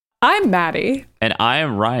I'm Maddie. And I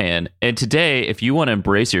am Ryan. And today, if you want to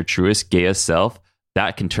embrace your truest, gayest self,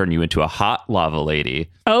 that can turn you into a hot lava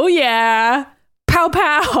lady. Oh, yeah. Pow, pow.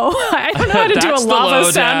 I don't know how to do a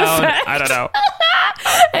lava sound effect. I don't know.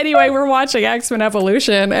 Anyway, we're watching X-Men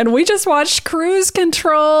Evolution, and we just watched Cruise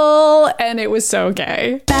Control, and it was so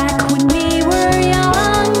gay. Back when we were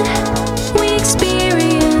young, we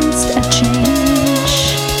experienced a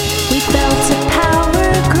change. We felt a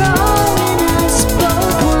power grow in us,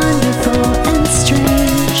 both wonderful and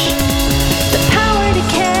strange. The power to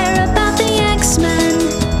care about the X-Men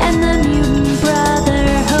and the Mutant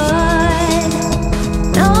Brotherhood.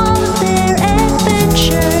 And all of their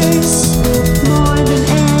adventures, more than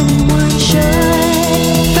anyone should.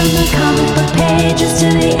 From the comic book pages to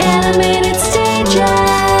the animated stages.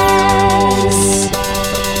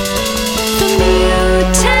 The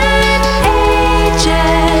Mutant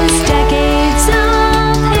Ages, decades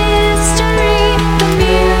of history. The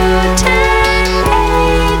Mutant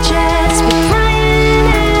Ages with Ryan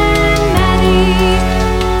and Maddie.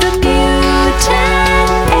 The Mutant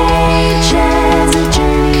Ages, a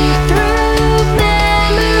journey through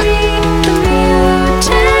memory. The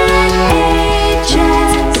Mutant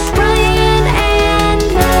Ages with Ryan and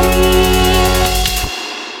Maddie.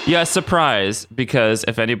 Yeah, surprise, because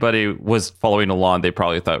if anybody was following along, they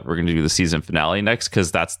probably thought we're going to do the season finale next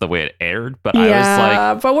because that's the way it aired. But I was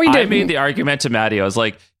like, but we I didn't. made the argument to Maddie. I was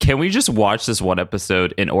like, can we just watch this one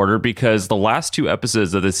episode in order? Because the last two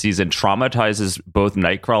episodes of the season traumatizes both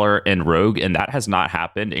Nightcrawler and Rogue, and that has not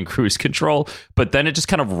happened in Cruise Control. But then it just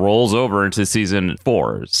kind of rolls over into season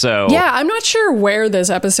 4. So Yeah, I'm not sure where this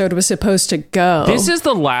episode was supposed to go. this is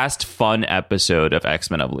the last fun episode of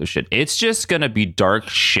X-Men Evolution. It's just going to be dark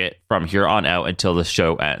shit from here on out until the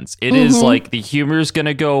show ends. It is like the humor's going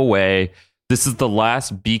to go away. This is the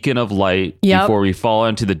last beacon of light Yep. before we fall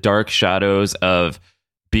into the dark shadows of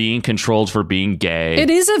being controlled for being gay. It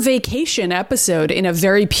is a vacation episode in a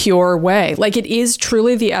very pure way. Like, it is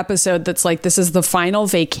truly the episode that's like, this is the final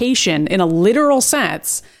vacation in a literal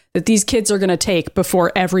sense that these kids are going to take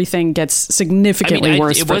before everything gets significantly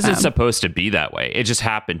worse it for wasn't them. supposed to be that way. It just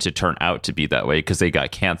happened to turn out to be that way because they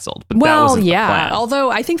got canceled. But that Well, wasn't the yeah. plan.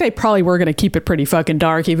 Although I think they probably were going to keep it pretty fucking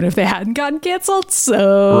dark, even if they hadn't gotten canceled.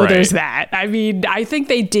 So Right. there's that. I mean, I think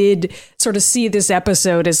they did sort of see this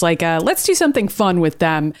episode as like, let's do something fun with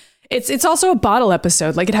them. It's also a bottle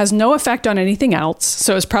episode. Like, it has no effect on anything else.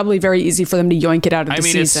 So it's probably very easy for them to yoink it out of the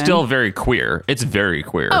season. it's still very queer. It's very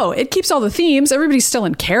queer. Oh, it keeps all the themes. Everybody's still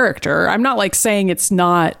in character. I'm not like saying it's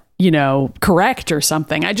not, correct or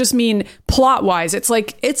something. I just mean plot wise, it's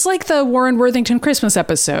like the Warren Worthington Christmas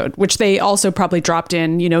episode, which they also probably dropped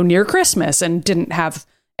in, near Christmas and didn't have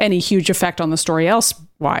any huge effect on the story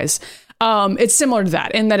elsewise. It's similar to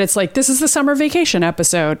that in that it's like, this is the summer vacation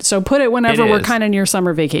episode. So put it whenever we're kind of near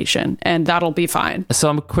summer vacation and that'll be fine.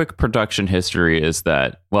 Some quick production history is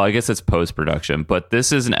that, well, I guess it's post-production, but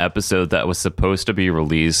this is an episode that was supposed to be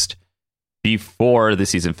released before the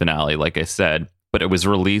season finale, like I said, but it was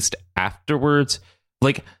released afterwards,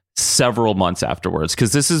 like several months afterwards.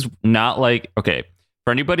 Because this is not like, okay,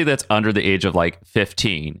 for anybody that's under the age of like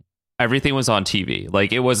 15, everything was on TV.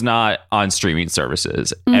 Like, it was not on streaming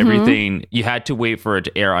services. Everything, you had to wait for it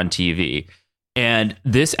to air on TV. And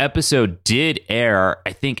this episode did air,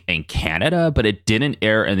 I think, in Canada, but it didn't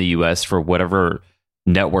air in the US for whatever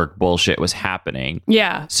network bullshit was happening.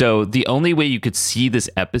 Yeah. So the only way you could see this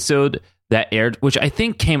episode that aired, which I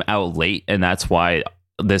think came out late, and that's why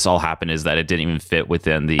this all happened, is that it didn't even fit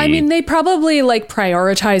within the... I mean, they probably like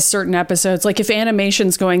prioritize certain episodes. Like, if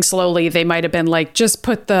animation's going slowly, they might have been like, just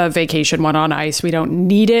put the vacation one on ice. We don't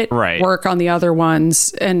need it. Right. Work on the other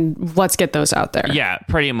ones and let's get those out there. Yeah,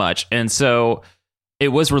 pretty much. And so it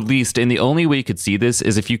was released, and the only way you could see this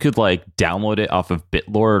is if you could like download it off of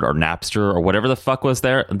BitLord or Napster or whatever the fuck was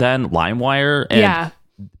there then, LimeWire. And Yeah.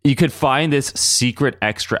 you could find this secret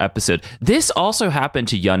extra episode. This also happened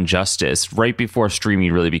to Young Justice right before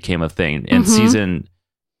streaming really became a thing. In season,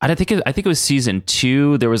 I think it was season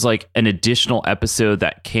 2. There was like an additional episode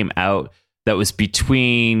that came out that was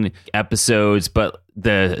between episodes, but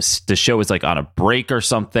the show was like on a break or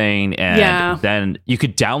something. And then you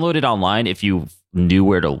could download it online if you knew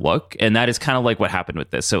where to look. And that is kind of like what happened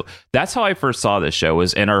with this. So that's how I first saw this show,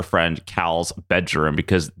 was in our friend Cal's bedroom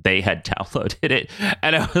because they had downloaded it.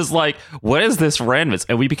 And I was like, what is this randomness?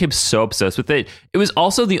 And we became so obsessed with it. It was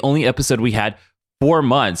also the only episode we had 4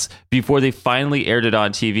 months before they finally aired it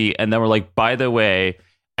on TV. And then we're like, by the way,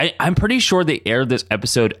 I'm pretty sure they aired this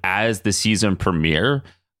episode as the season premiere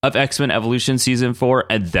of X-Men Evolution season 4.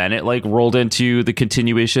 And then it like rolled into the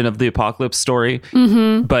continuation of the Apocalypse story.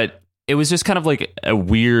 But it was just kind of like a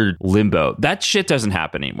weird limbo. That shit doesn't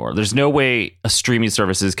happen anymore. There's no way a streaming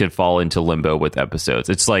services could fall into limbo with episodes.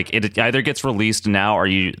 It's like it either gets released now or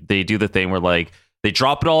they do the thing where like they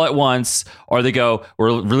drop it all at once, or they go,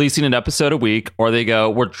 we're releasing an episode a week, or they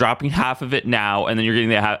go, we're dropping half of it now, and then you're getting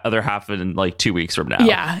the other half of it in like 2 weeks from now.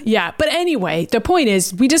 Yeah. But anyway, the point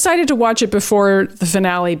is, we decided to watch it before the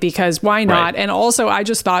finale because why not? Right. And also, I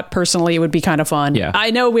just thought personally it would be kind of fun. Yeah.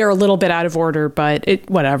 I know we're a little bit out of order, but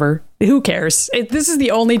whatever. Who cares? This is the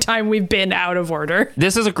only time we've been out of order.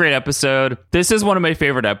 This is a great episode. This is one of my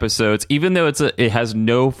favorite episodes, even though it has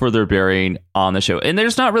no further bearing on the show. And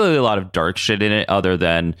there's not really a lot of dark shit in it other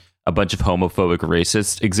than a bunch of homophobic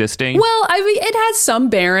racists existing. Well, I mean, it has some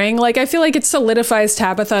bearing. Like, I feel like it solidifies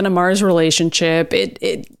Tabitha and Amar's relationship.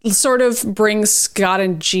 It sort of brings Scott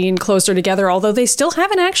and Jean closer together, although they still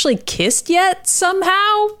haven't actually kissed yet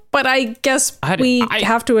somehow. But I guess we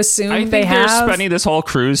have to assume I think they have. they're spending this whole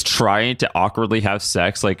cruise trying to awkwardly have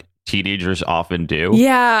sex like teenagers often do.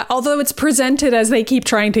 Yeah, although it's presented as they keep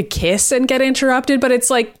trying to kiss and get interrupted, but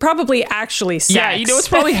it's like probably actually sex. Yeah, you know what's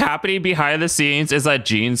probably happening behind the scenes is that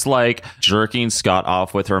Jean's like jerking Scott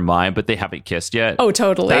off with her mind, but they haven't kissed yet. Oh,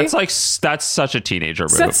 totally. That's such a teenager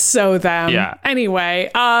move. That's so them. Yeah.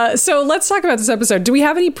 Anyway, so let's talk about this episode. Do we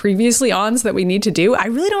have any previously ons that we need to do? I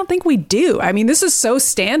really don't think we do. I mean, this is so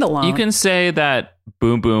standalone. You can say that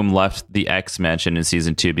Boom Boom left the X mansion in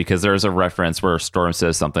season 2 because there's a reference where Storm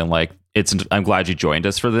says something like, I'm glad you joined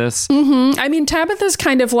us for this. Mm-hmm. I mean, Tabitha's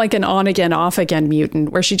kind of like an on again, off again mutant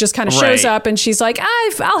where she just kind of shows up and she's like,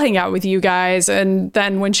 I'll hang out with you guys. And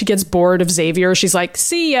then when she gets bored of Xavier, she's like,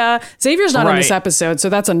 see ya. Xavier's not in this episode, so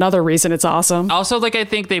that's another reason it's awesome. Also, like, I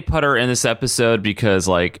think they put her in this episode because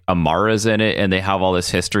like Amara's in it and they have all this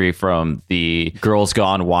history from the Girls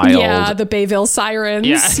Gone Wild. Yeah, the Bayville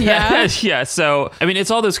Sirens. Yeah. Yeah. So, I mean,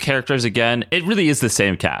 it's all those characters again. It really is the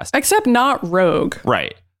same cast. Except not Rogue.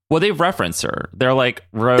 Right. Well, they reference her. They're like,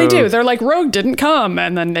 Rogue. They do. They're like, Rogue didn't come.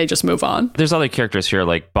 And then they just move on. There's other characters here,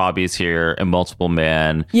 like Bobby's here and Multiple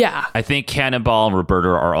Man. Yeah. I think Cannonball and Roberta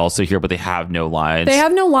are also here, but they have no lines. They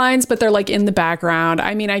have no lines, but they're like in the background.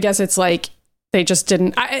 I mean, I guess it's like they just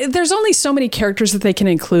didn't. There's only so many characters that they can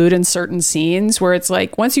include in certain scenes where it's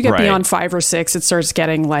like once you get beyond 5 or 6, it starts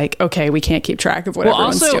getting like, okay, we can't keep track of what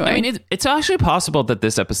everyone's doing. I mean, it's actually possible that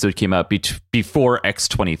this episode came out before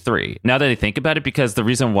X-23. Now that I think about it, because the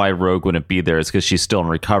reason why Rogue wouldn't be there is because she's still in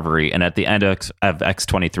recovery. And at the end of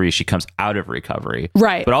X-23, she comes out of recovery.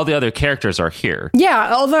 Right. But all the other characters are here.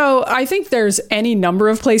 Yeah, although I think there's any number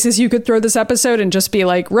of places you could throw this episode and just be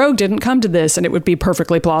like, Rogue didn't come to this, and it would be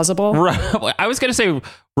perfectly plausible. Right. I was going to say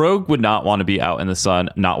Rogue would not want to be out in the sun,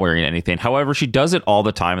 not wearing anything. However, she does it all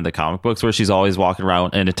the time in the comic books where she's always walking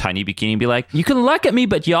around in a tiny bikini and be like, you can look at me,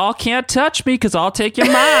 but y'all can't touch me because I'll take your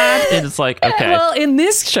mind. And it's like, okay. Well, in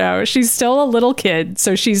this show, she's still a little kid,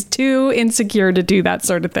 so she's too insecure to do that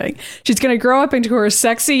sort of thing. She's going to grow up into her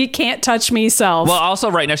sexy, can't touch me self. Well, also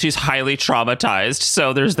right now she's highly traumatized,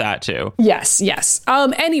 so there's that too. Yes.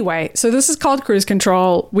 Anyway, so this is called Cruise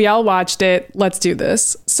Control. We all watched it. Let's do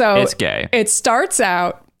this. So it's gay. It starts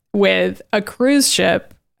out with a cruise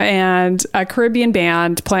ship and a Caribbean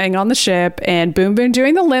band playing on the ship and Boom Boom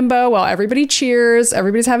doing the limbo while everybody cheers.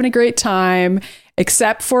 Everybody's having a great time,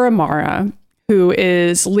 except for Amara, who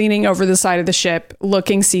is leaning over the side of the ship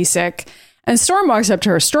looking seasick. And Storm walks up to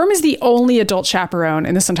her. Storm is the only adult chaperone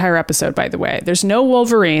in this entire episode, by the way. There's no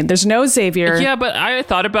Wolverine. There's no Xavier. Yeah, but I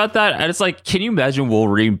thought about that, and it's like, can you imagine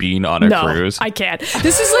Wolverine being on a cruise? I can't.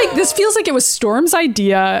 This feels like it was Storm's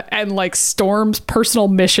idea and like Storm's personal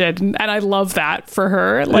mission, and I love that for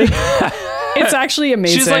her. Like, it's actually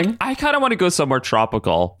amazing. She's like, I kind of want to go somewhere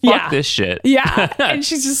tropical. Fuck this shit. Yeah. And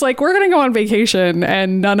she's just like, we're going to go on vacation,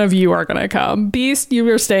 and none of you are going to come. Beast, you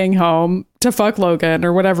are staying home to fuck Logan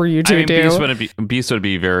or whatever you do. Beast would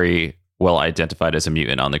be very well identified as a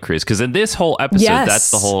mutant on the cruise, because in this whole episode, that's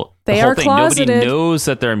the whole thing. Closeted. Nobody knows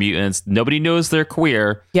that they're mutants. Nobody knows they're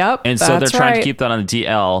queer. Yep, and so they're trying to keep that on the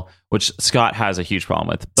DL, which Scott has a huge problem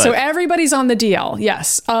with. But, so everybody's on the DL.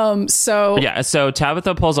 Yes. So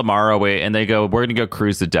Tabitha pulls Amara away, and they go, "We're going to go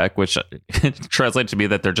cruise the deck," which translates to me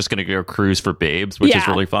that they're just going to go cruise for babes, which is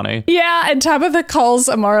really funny. Yeah, and Tabitha calls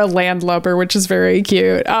Amara landlubber, which is very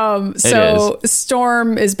cute. So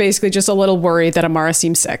Storm is basically just a little worried that Amara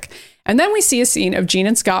seems sick. And then we see a scene of Jean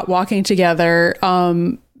and Scott walking together,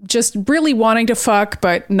 just really wanting to fuck,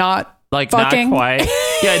 but not fucking. Not quite.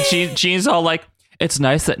 Yeah, Jean's all like, it's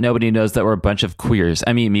nice that nobody knows that we're a bunch of queers.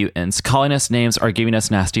 I mean, mutants. Calling us names or giving us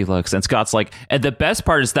nasty looks. And Scott's like, and the best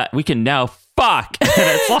part is that we can now fuck. And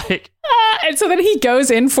it's like... and so then he goes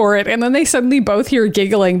in for it, and then they suddenly both hear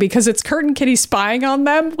giggling because it's Kurt and Kitty spying on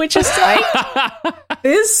them, which is like,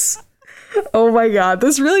 this Oh my God.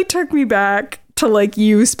 This really took me back to like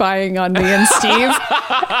you spying on me and Steve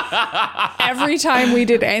every time we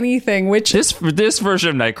did anything, which this version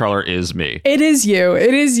of Nightcrawler is me. It is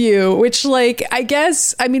you, which like, I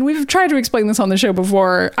guess, I mean, we've tried to explain this on the show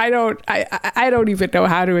before. I don't even know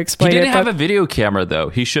how to explain it. He didn't have a video camera though.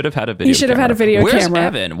 He should have had a video camera. He should have had a video camera. Where's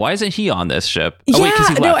Evan? Why isn't he on this ship? Yeah, Oh, wait, 'cause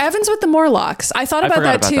he left. no, Evan's with the Morlocks. I thought about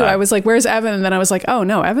that too. I was like, where's Evan? And then I was like, oh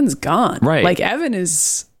no, Evan's gone. Right. Like Evan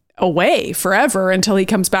is away forever until he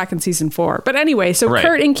comes back in season 4. But anyway, so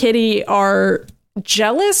Kurt and Kitty are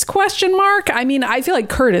jealous ? I mean, I feel like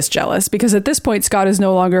Kurt is jealous because at this point Scott is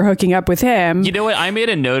no longer hooking up with him. You know what? I made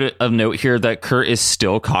a note here that Kurt is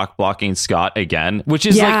still cock blocking Scott again, which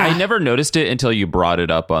is like I never noticed it until you brought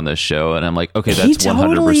it up on this show, and I'm like, okay, that's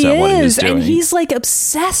 100% what he is doing. And he's like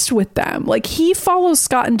obsessed with them. Like he follows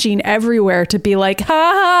Scott and Jean everywhere to be like, ha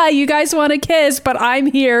ha, you guys want to kiss, but I'm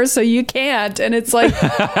here, so you can't. And it's like,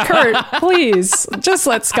 Kurt, please just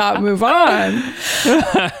let Scott move on.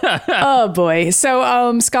 Oh boy.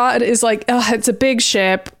 So Scott is like, it's a big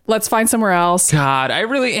ship. Let's find somewhere else. God, I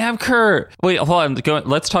really am Kurt. Wait, hold on.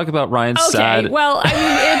 Let's talk about Ryan's sad. Well, I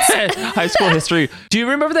mean, it's high school history. Do you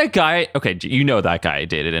remember that guy? Okay, you know that guy I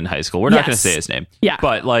dated in high school. We're not going to say his name. Yeah.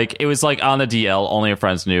 But like, it was like on the DL, only our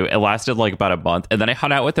friends knew. It lasted like about a month. And then I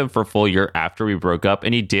hung out with him for a full year after we broke up.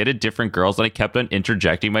 And he dated different girls. And I kept on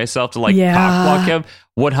interjecting myself to like cock block him.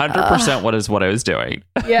 100% what I was doing.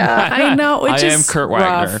 Yeah, I know. I am Kurt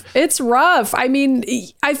Wagner. Rough. It's rough. I mean,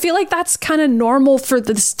 I feel like that's kind of normal for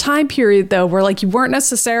this time period, though, where like you weren't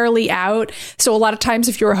necessarily out. So a lot of times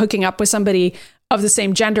if you were hooking up with somebody of the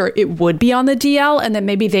same gender, it would be on the DL, and then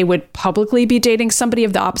maybe they would publicly be dating somebody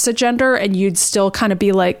of the opposite gender, and you'd still kind of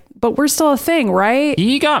be like, but we're still a thing, right?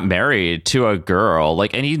 He got married to a girl,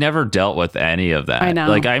 like, and he never dealt with any of that. I know.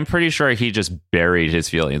 Like, I'm pretty sure he just buried his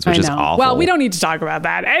feelings, which is awful. Well, we don't need to talk about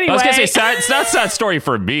that. Anyway. I was going to say, it's not a sad story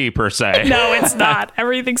for me, per se. No, it's not.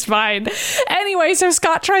 Everything's fine. Anyway, so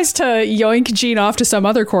Scott tries to yoink Jean off to some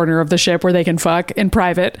other corner of the ship where they can fuck in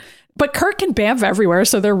private. But Kurt can bamf everywhere,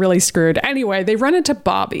 so they're really screwed. Anyway, they run into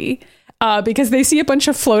Bobby because they see a bunch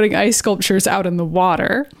of floating ice sculptures out in the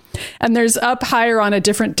water. And there's up higher on a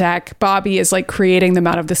different deck, Bobby is like creating them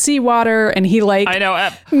out of the seawater, and he like I know.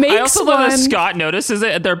 makes I also love that one. Scott notices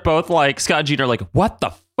it, and they're both like, Scott and Jean are like, what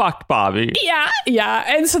the fuck, Bobby? Yeah.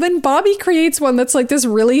 And so then Bobby creates one that's like this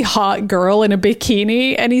really hot girl in a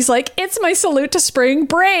bikini, and he's like, it's my salute to spring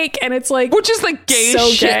break. And it's like, which is the gayest so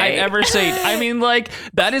shit gay. I've ever seen. I mean, like,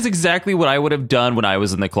 that is exactly what I would have done when I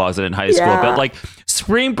was in the closet in high school. But like,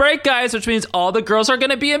 spring break, guys, which means all the girls are going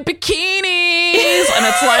to be in bikinis. And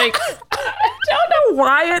it's like, I don't know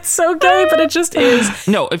why it's so gay, but it just is.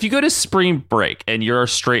 No, if you go to spring break and you're a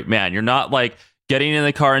straight man, you're not like getting in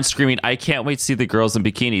the car and screaming, I can't wait to see the girls in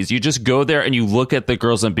bikinis. You just go there and you look at the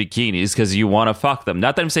girls in bikinis because you want to fuck them.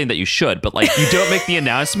 Not that I'm saying that you should, but like, you don't make the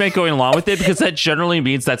announcement going along with it because that generally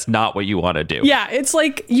means that's not what you want to do. Yeah, it's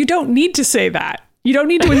like, you don't need to say that. You don't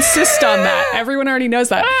need to insist on that. Everyone already knows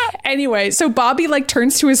that. Anyway, so Bobby like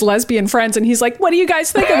turns to his lesbian friends and he's like, what do you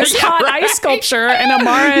guys think of this hot ice sculpture? And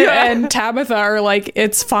Amara and Tabitha are like,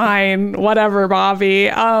 it's fine. Whatever,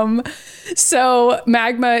 Bobby. So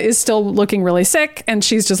Magma is still looking really sick and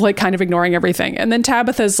she's just like kind of ignoring everything. And then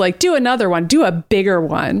Tabitha's like, do another one, do a bigger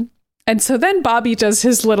one. And so then Bobby does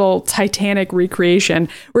his little Titanic recreation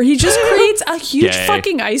where he just creates a huge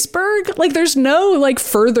fucking iceberg. Like there's no like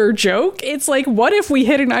further joke. It's like, what if we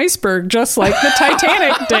hit an iceberg just like the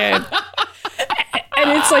Titanic did? And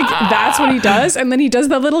it's like, that's what he does. And then he does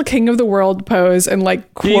the little king of the world pose and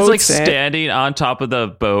like quotes He's like it. standing on top of the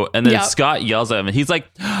boat and then Scott yells at him and he's like,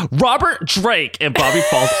 Robert Drake. And Bobby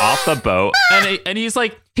falls off the boat and he's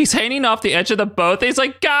like, he's hanging off the edge of the boat. He's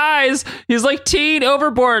like, guys, he's like, teen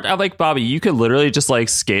overboard. I'm like, Bobby, you could literally just like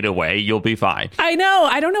skate away. You'll be fine. I know.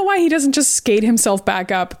 I don't know why he doesn't just skate himself back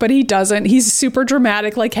up, but he doesn't. He's super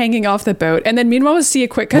dramatic, like hanging off the boat. And then meanwhile, we see a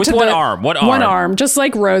quick cut with to one the arm. One arm, just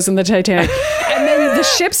like Rose in the Titanic. And then the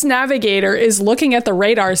ship's navigator is looking at the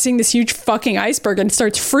radar, seeing this huge fucking iceberg and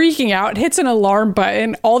starts freaking out, hits an alarm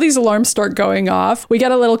button. All these alarms start going off. We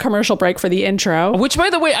get a little commercial break for the intro. Which, by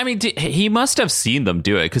the way, I mean, he must have seen them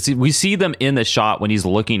do it because we see them in the shot when he's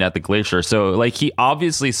looking at the glacier. So, like, he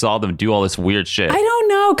obviously saw them do all this weird shit. I don't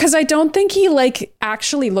know, because I don't think he, like,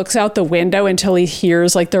 actually looks out the window until he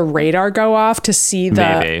hears, like, the radar go off to see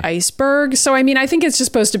the iceberg. So, I mean, I think it's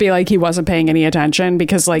just supposed to be, like, he wasn't paying any attention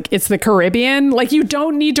because, like, it's the Caribbean. Like, you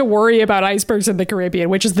don't need to worry about icebergs in the Caribbean,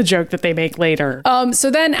 which is the joke that they make later.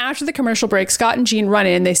 So then, after the commercial break, Scott and Jean run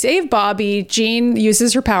in. They save Bobby. Jean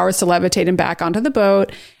uses her powers to levitate him back onto the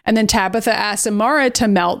boat. And then Tabitha asks Amara to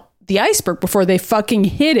melt the iceberg before they fucking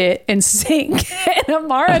hit it and sink. And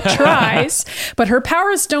Amara tries, but her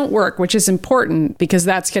powers don't work, which is important because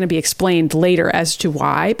that's going to be explained later as to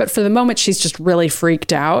why. But for the moment, she's just really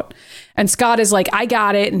freaked out. And Scott is like, I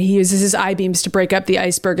got it. And he uses his eye beams to break up the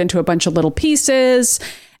iceberg into a bunch of little pieces.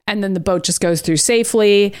 And then the boat just goes through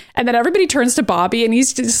safely. And then everybody turns to Bobby and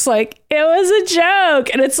he's just like, it was a joke.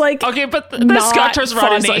 And it's like, okay, but then Scott turns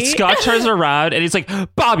around and Scott turns around and he's like,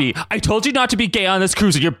 Bobby, I told you not to be gay on this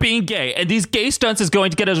cruise and you're being gay. And these gay stunts is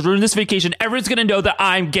going to get us ruined this vacation. Everyone's going to know that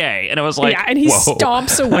I'm gay. And I was like, yeah, and he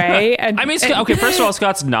stomps away. And I mean, okay, first of all,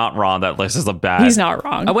 Scott's not wrong that this is a bad. He's not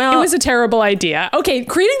wrong. Well, it was a terrible idea. Okay,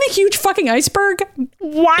 creating the huge fucking iceberg.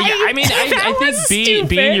 Why? Yeah, I mean, I think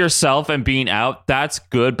being yourself and being out, that's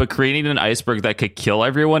good. But creating an iceberg that could kill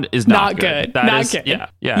everyone is not good. Not good.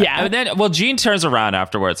 Yeah. And then, well, Jean turns around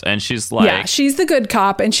afterwards and she's like, yeah, she's the good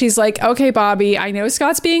cop. And she's like, okay, Bobby, I know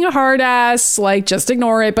Scott's being a hard ass. Like, just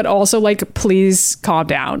ignore it. But also, like, please calm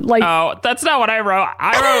down. Like, oh, that's not what I wrote.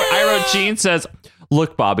 I wrote Jean says,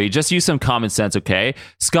 look, Bobby, just use some common sense, okay?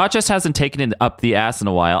 Scott just hasn't taken it up the ass in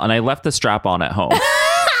a while, and I left the strap on at home.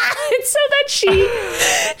 So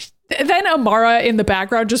that then Amara in the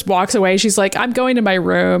background just walks away. She's like, I'm going to my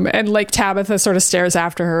room. And like Tabitha sort of stares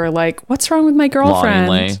after her like, what's wrong with my girlfriend?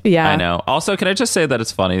 Longingly. Yeah, I know. Also, can I just say that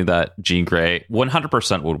it's funny that Jean Grey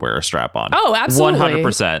 100% would wear a strap on. Oh, absolutely.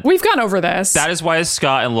 100%. We've gone over this. That is why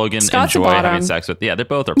Scott and Logan enjoy having sex with. Yeah, they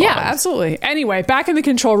both are bottoms. Yeah, absolutely. Anyway, back in the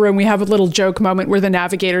control room, we have a little joke moment where the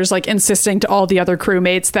navigator's like insisting to all the other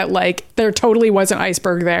crewmates that like there totally was an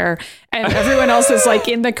iceberg there. And everyone else is like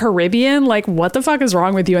in the Caribbean, like, what the fuck is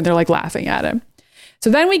wrong with you? And they're like laughing at him. So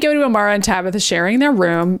then we go to Amara and Tabitha sharing their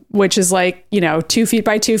room, which is like, 2 feet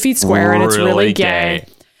by 2 feet square. And it's really gay.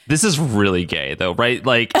 This is really gay, though, right?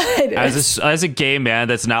 Like, as a gay man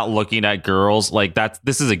that's not looking at girls, like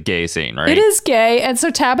this is a gay scene, right? It is gay. And so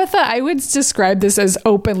Tabitha, I would describe this as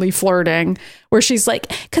openly flirting, where she's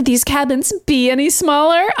like, could these cabins be any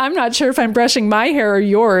smaller? I'm not sure if I'm brushing my hair or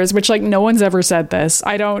yours, which like no one's ever said this.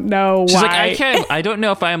 I don't know she's why. Like, I don't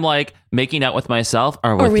know if I'm like making out with myself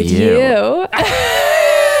or with you.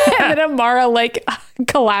 And then Amara like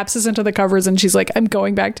collapses into the covers and she's like, I'm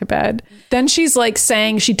going back to bed. Then she's like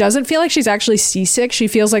saying she doesn't feel like she's actually seasick. She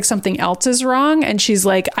feels like something else is wrong. And she's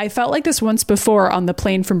like, I felt like this once before on the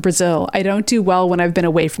plane from Brazil. I don't do well when I've been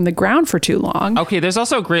away from the ground for too long. Okay, there's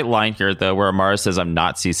also a great line here, though, where Amara says, I'm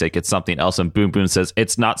not seasick. It's something else. And Boom Boom says,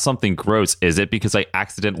 it's not something gross, is it? Because I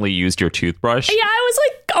accidentally used your toothbrush. Yeah, I was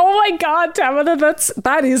like, oh my God, Tabitha,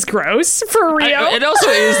 that is gross. For real. It also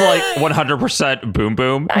is like 100% Boom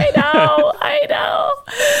Boom. I know.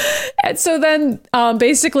 And so then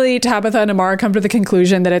basically Tabitha and Amara come to the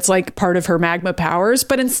conclusion that it's like part of her magma powers.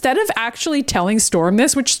 But instead of actually telling Storm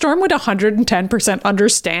this, which Storm would 110%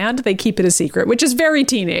 understand, they keep it a secret, which is very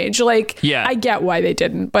teenage. Like, yeah. I get why they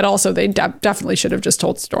didn't, but also they definitely should have just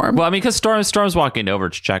told Storm. Well, I mean, because Storm's walking over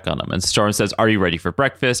to check on him and Storm says, are you ready for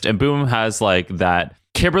breakfast? And Boom has like that.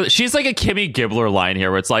 She's like a Kimmy Gibbler line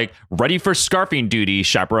here where it's like, ready for scarfing duty,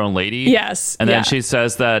 chaperone lady. Yes. And then she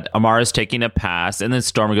says that Amara's taking a pass. And then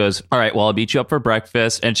Storm goes, all right, well, I'll meet you up for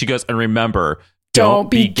breakfast. And she goes, and remember,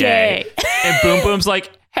 don't be gay. And Boom Boom's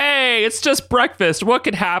like, hey, it's just breakfast. What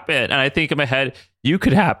could happen? And I think in my head, you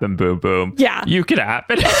could happen, Boom Boom. Yeah. You could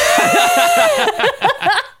happen.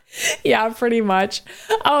 Yeah, pretty much.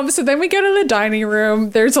 So then we go to the dining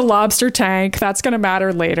room. There's a lobster tank. That's going to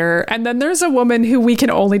matter later. And then there's a woman who we can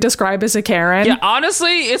only describe as a Karen. Yeah,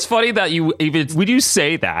 honestly, it's funny that when you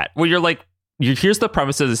say that, when you're like, here's the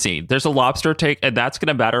premise of the scene. There's a lobster tank, and that's going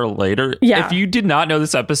to matter later. Yeah. If you did not know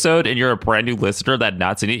this episode and you're a brand new listener that had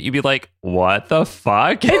not seen it, you'd be like, what the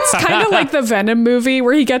fuck? It's kind of like the Venom movie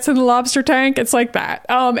where he gets in the lobster tank. It's like that.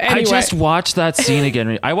 Anyway. I just watched that scene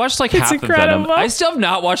again. I watched like half of Venom. I still have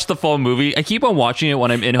not watched the full movie. I keep on watching it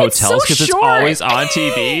when I'm in hotels because it's always on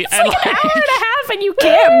TV. It's like an hour and a half and you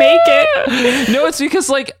can't make it. No, it's because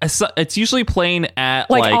like it's usually playing at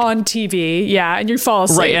like on TV. Yeah, and you fall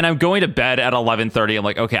asleep. Right, and I'm going to bed at 11:30. I'm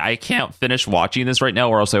like, okay, I can't finish watching this right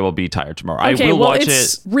now or else I will be tired tomorrow. Okay, I will watch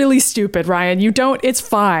it's really stupid, Ryan. It's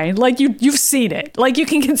fine. Like you've seen it. Like you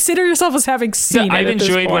can consider yourself as having seen it. I've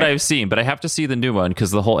enjoyed what I've seen, but I have to see the new one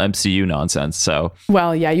because the whole MCU nonsense. So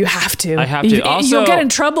well, yeah, you have to. I have to. Also, you'll get in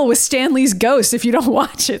trouble with Stan Lee's ghost if you don't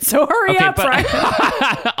watch it. So hurry up,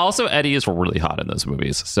 Ryan. Also, Eddie is really hot in those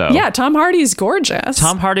movies. So yeah, Tom Hardy is gorgeous.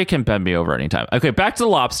 Tom Hardy can bend me over anytime. Okay, back to the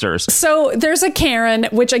lobsters. So there's a Karen,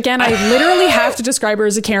 which again I literally really have to describe her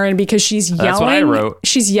as a Karen because she's yelling. That's what I wrote.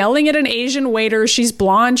 She's yelling at an Asian waiter. She's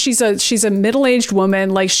blonde. She's a middle-aged woman.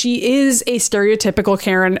 Like, she is a stereotypical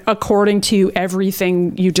Karen according to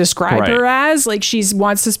everything you describe her as. Like, she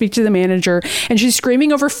wants to speak to the manager and she's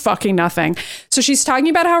screaming over fucking nothing. So she's talking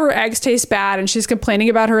about how her eggs taste bad and she's complaining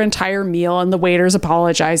about her entire meal and the waiter's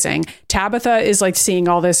apologizing. Tabitha is like seeing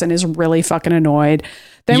all this and is really fucking annoyed.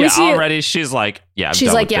 Then we see already she's like,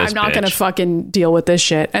 I'm not going to fucking deal with this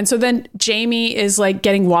shit. And so then Jamie is like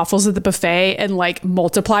getting waffles at the buffet and like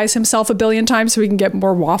multiplies himself a billion times so he can get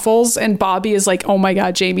more waffles. And Bobby is like, oh my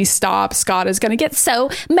God, Jamie, stop. Scott is going to get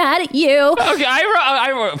so mad at you. Okay,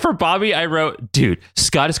 I wrote for Bobby, I wrote, dude,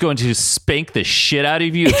 Scott is going to spank the shit out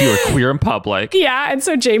of you if you are queer in public. Yeah. And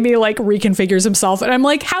so Jamie like reconfigures himself. And I'm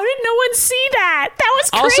like, how did no one see that? That was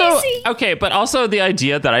crazy. Also, okay, but also the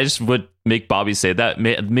idea that I just would make Bobby say that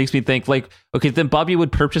makes me think like, okay, then Bobby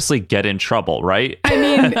would purposely get in trouble, right? I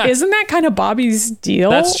mean, isn't that kind of Bobby's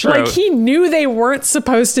deal? That's true. Like, he knew they weren't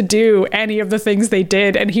supposed to do any of the things they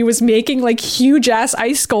did, and he was making like huge ass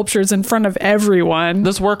ice sculptures in front of everyone.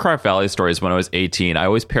 Those Warcraft Valley stories when I was 18, I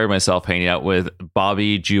always paired myself hanging out with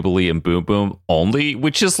Bobby, Jubilee, and Boom Boom only,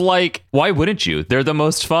 which is like, why wouldn't you? They're the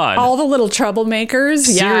most fun. All the little troublemakers.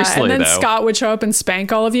 Seriously, yeah. And then though. Scott would show up and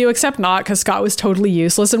spank all of you, except not, because Scott was totally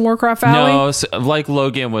useless in Warcraft Valley. No, like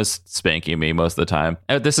Logan was spanking me most of the time.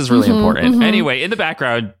 This is really important. Anyway, in the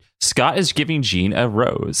background, Scott is giving Jean a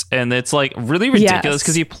rose, and it's like really ridiculous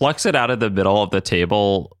because he plucks it out of the middle of the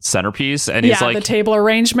table centerpiece, and he's like, the table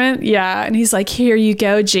arrangement. Yeah. And he's like, here you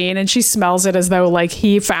go, Jean. And she smells it as though like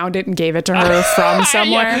he found it and gave it to her from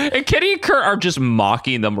somewhere. Yeah. And Kitty and Kurt are just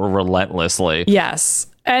mocking them relentlessly. Yes.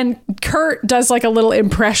 And Kurt does like a little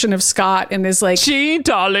impression of Scott and is like, Jean,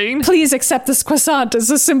 darling, please accept this croissant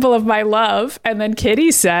as a symbol of my love. And then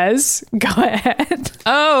Kitty says, go ahead.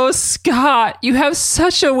 Oh, Scott, you have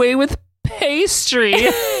such a way with pastry.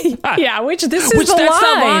 Yeah, which is the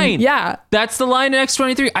line. Yeah. That's the line in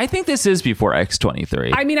X23. I think this is before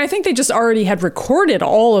X23. I mean, I think they just already had recorded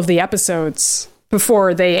all of the episodes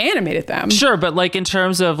before they animated them. Sure, but like in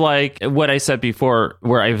terms of like what I said before,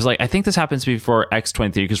 where I was like, I think this happens before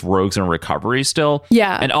X23 because Rogue's in recovery still.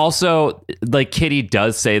 Yeah. And also, like, Kitty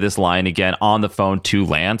does say this line again on the phone to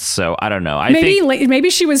Lance, so I don't know. Maybe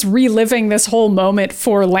she was reliving this whole moment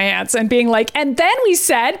for Lance and being like, and then we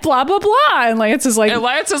said blah, blah, blah. And Lance is like,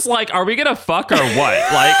 are we gonna fuck or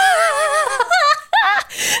what? Like...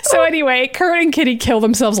 So anyway, Kurt and Kitty kill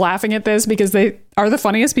themselves laughing at this because they are the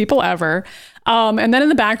funniest people ever. And then in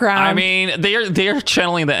the background, I mean, they are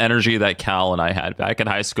channeling the energy that Cal and I had back in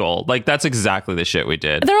high school. Like, that's exactly the shit we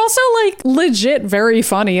did. They're also like legit very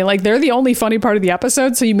funny. Like, they're the only funny part of the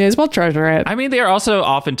episode, so you may as well treasure it. I mean, they are also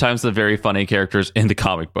oftentimes the very funny characters in the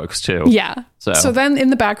comic books too. Yeah. So then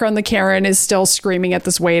in the background, the Karen is still screaming at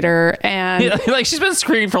this waiter, and like she's been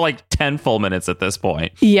screaming for like 10 full minutes at this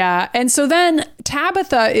point. Yeah. And so then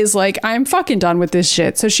Tabitha is like, I'm fucking done with this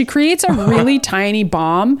shit. So she creates a really tiny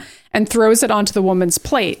bomb and throws it onto the woman's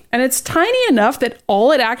plate. And it's tiny enough that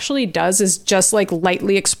all it actually does is just like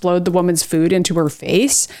lightly explode the woman's food into her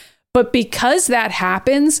face. But because that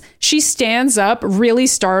happens, she stands up really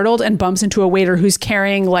startled and bumps into a waiter who's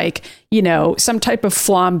carrying like, you know, some type of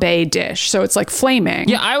flambe dish. So it's like flaming.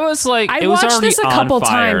 Yeah, I was like, I watched this a couple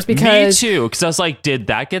times because... Me too, because I was like, did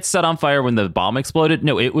that get set on fire when the bomb exploded?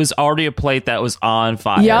 No, it was already a plate that was on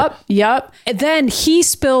fire. Yep. And then he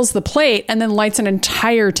spills the plate and then lights an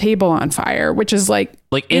entire table on fire, which is like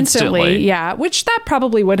instantly. Yeah, which that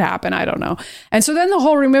probably would happen. I don't know. And so then the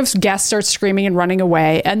whole room of guests starts screaming and running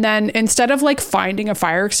away. And then instead of like finding a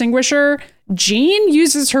fire extinguisher, Jean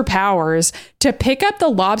uses her powers to pick up the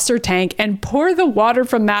lobster tank and pour the water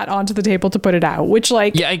from that onto the table to put it out, which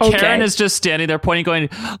like, yeah, and Karen is just standing there pointing, going,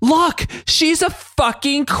 look, she's a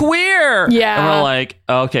fucking queer. Yeah. And we're like,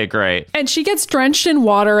 okay, great. And she gets drenched in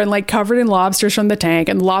water and like covered in lobsters from the tank,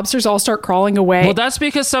 and the lobsters all start crawling away. Well, that's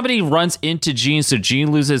because somebody runs into Jean, so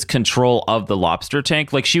Jean loses control of the lobster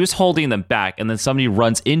tank. Like, she was holding them back, and then somebody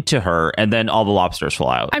runs into her, and then all the lobsters fall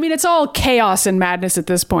out. I mean, it's all chaos and madness at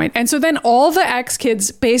this point. And so then all the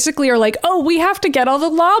ex-kids basically are like, oh, we have to get all the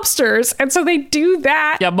lobsters. And so they do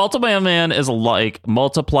that. Yeah, Multiple Man is like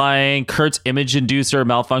multiplying. Kurt's image inducer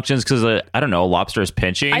malfunctions because, I don't know, a lobster is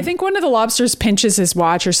pinching. I think one of the lobsters pinches his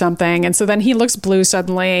watch or something. And so then he looks blue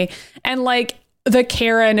suddenly. And like, the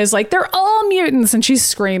Karen is like, they're all mutants, and she's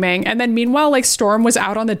screaming. And then meanwhile, like, Storm was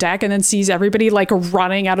out on the deck and then sees everybody like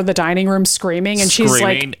running out of the dining room screaming. And she's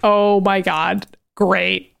like, oh my God,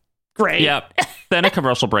 great. Yep. Then a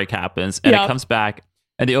commercial break happens, and it comes back,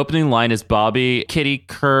 And the opening line is Bobby, Kitty,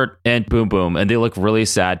 Kurt, and Boom Boom. And they look really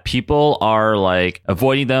sad. People are like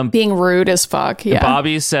avoiding them. Being rude as fuck. Yeah.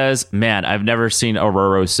 Bobby says, man, I've never seen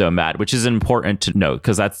Aurora so mad, which is important to note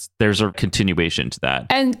because there's a continuation to that.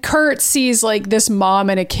 And Kurt sees like this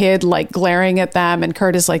mom and a kid like glaring at them. And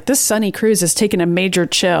Kurt is like, this Sunny Cruise has taken a major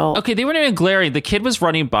chill. Okay, they weren't even glaring. The kid was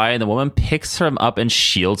running by and the woman picks him up and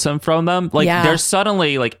shields him from them. Like there's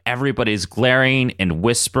suddenly like everybody's glaring and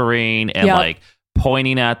whispering and like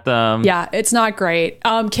pointing at them. Yeah, it's not great.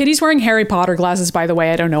 Kitty's wearing Harry Potter glasses, by the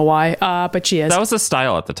way. I don't know why, but she is. That was the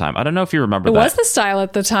style at the time. I don't know if you remember that. It was the style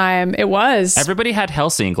at the time. It was. Everybody had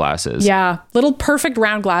Helsing glasses. Yeah, little perfect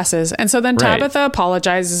round glasses. And so then Tabitha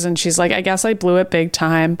apologizes and she's like, I guess I blew it big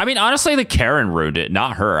time. I mean, honestly, the Karen ruined it,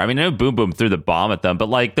 not her. I mean, I know Boom Boom threw the bomb at them, but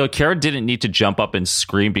like the Karen didn't need to jump up and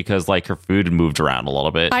scream because like her food moved around a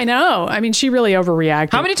little bit. I know. I mean, she really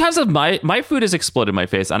overreacted. How many times have my food has exploded in my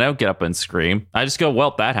face and I don't get up and scream? I just go,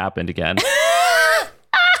 well, that happened again.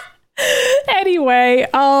 Anyway,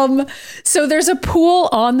 so there's a pool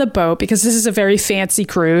on the boat because this is a very fancy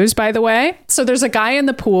cruise, by the way. So there's a guy in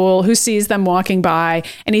the pool who sees them walking by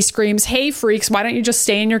and he screams, hey freaks, why don't you just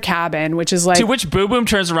stay in your cabin? Which is like, to which Boom Boom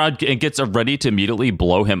turns around and gets ready to immediately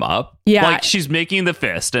blow him up. Yeah. Like she's making the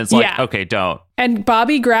fist and it's like, okay, don't. And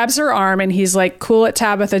Bobby grabs her arm and he's like, cool it,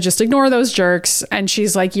 Tabitha, just ignore those jerks. And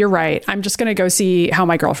she's like, you're right. I'm just going to go see how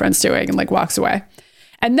my girlfriend's doing, and like walks away.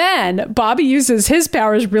 And then Bobby uses his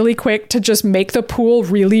powers really quick to just make the pool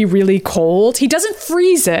really, really cold. He doesn't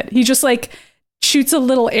freeze it. He just like shoots a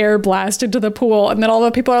little air blast into the pool. And then all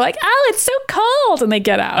the people are like, oh, it's so cold. And they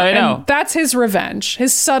get out. I know. And that's his revenge,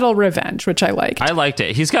 his subtle revenge, which I liked. I liked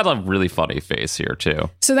it. He's got a really funny face here, too.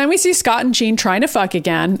 So then we see Scott and Jean trying to fuck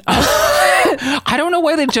again. I don't know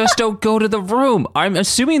why they just don't go to the room. I'm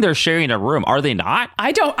assuming they're sharing a room. Are they not?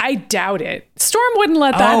 I doubt it. Storm wouldn't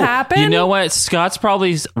let that happen. You know what? Scott's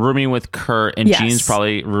probably rooming with Kurt and Jean's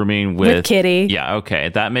probably rooming with Kitty. Yeah, okay.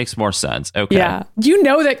 That makes more sense. Okay. Yeah. You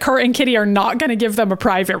know that Kurt and Kitty are not going to give them a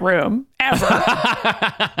private room ever.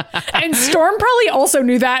 And Storm probably also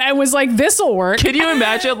knew that and was like, this'll work. Can you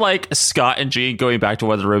imagine like Scott and Jean going back to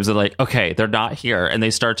one of the rooms and like, okay, they're not here. And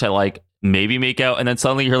they start to like maybe make out, and then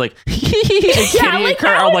suddenly you're like, and Kitty and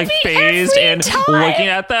Kurt are like phased and looking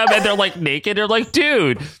at them, and they're like naked. They're like,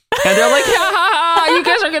 dude. And they're like, ha ha ha, you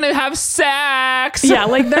guys are going to have sex. Yeah,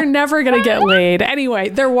 like they're never going to get laid. Anyway,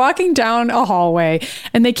 they're walking down a hallway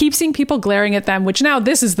and they keep seeing people glaring at them, which now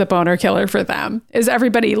this is the boner killer for them, is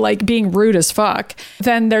everybody like being rude as fuck.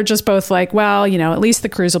 Then they're just both like, well, you know, at least the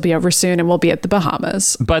cruise will be over soon and we'll be at the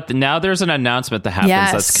Bahamas. But now there's an announcement that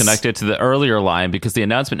happens that's connected to the earlier line, because the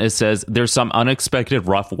announcement says there's some unexpected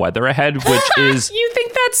rough weather ahead, which is... You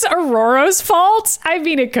think that's Aurora's fault? I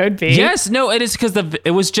mean, it could be. Yes, no, it is, because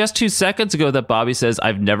it was just 2 seconds ago that Bobby says,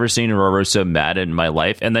 I've never seen Aurora so mad in my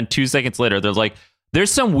life. And then 2 seconds later, there's like,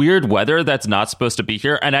 there's some weird weather that's not supposed to be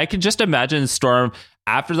here. And I can just imagine Storm,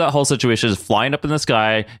 after that whole situation, is flying up in the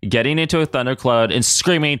sky, getting into a thundercloud and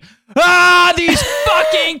screaming, ah, these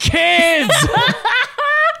fucking kids!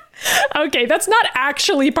 Okay, that's not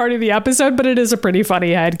actually part of the episode, but it is a pretty funny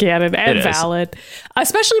headcanon and valid.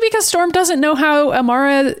 Especially because Storm doesn't know how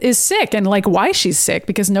Amara is sick and like why she's sick,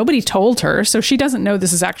 because nobody told her. So she doesn't know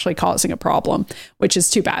this is actually causing a problem, which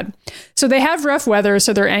is too bad. So they have rough weather.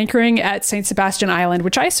 So they're anchoring at St. Sebastian Island,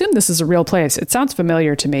 which I assume this is a real place. It sounds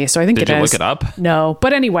familiar to me. So I think it is. Did you look it up? No.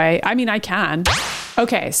 But anyway, I mean, I can.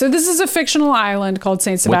 Okay, so this is a fictional island called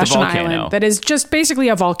St. Sebastian Island that is just basically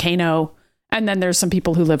a volcano. And then there's some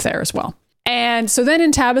people who live there as well. And so then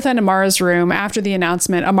in Tabitha and Amara's room, after the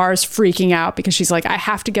announcement, Amara's freaking out because she's like, I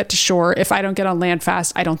have to get to shore. If I don't get on land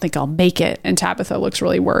fast, I don't think I'll make it. And Tabitha looks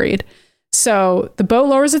really worried. So the boat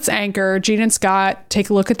lowers its anchor. Jean and Scott take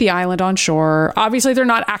a look at the island on shore. Obviously, they're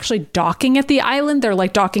not actually docking at the island. They're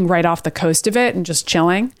like docking right off the coast of it and just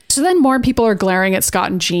chilling. So then more people are glaring at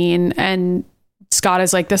Scott and Jean. And Scott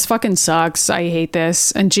is like, this fucking sucks. I hate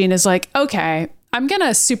this. And Jean is like, okay, I'm going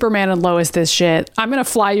to Superman and Lois this shit. I'm going to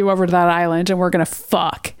fly you over to that island and we're going to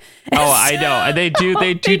fuck. Oh, I know. And they do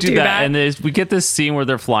that. And we get this scene where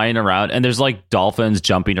they're flying around and there's like dolphins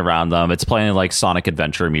jumping around them. It's playing like Sonic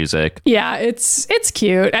Adventure music. Yeah, it's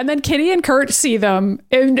cute. And then Kitty and Kurt see them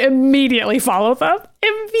and immediately follow them.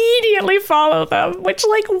 Which,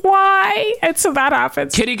 like, why? And so that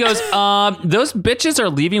happens. Kitty goes, those bitches are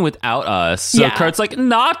leaving without us. So Kurt's like,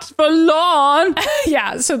 not for long.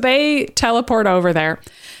 Yeah, so they teleport over there.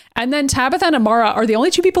 And then Tabitha and Amara are the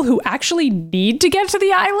only two people who actually need to get to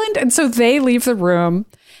the island. And so they leave the room.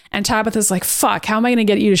 And Tabitha's like, fuck, how am I going to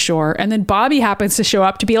get you to shore? And then Bobby happens to show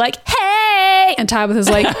up to be like, hey! And Tabitha's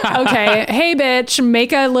like, okay, hey, bitch,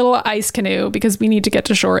 make a little ice canoe because we need to get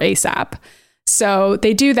to shore ASAP. So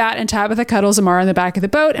they do that, and Tabitha cuddles Amara in the back of the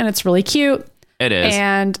boat, and it's really cute. It is.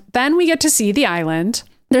 And then we get to see the island.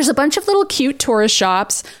 There's a bunch of little cute tourist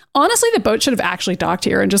shops. Honestly, the boat should have actually docked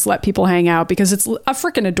here and just let people hang out because it's a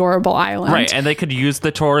freaking adorable island. Right. And they could use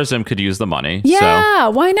the tourism, could use the money. Yeah,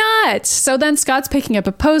 why not? So then Scott's picking up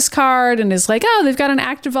a postcard and is like, oh, they've got an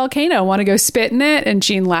active volcano. Want to go spit in it? And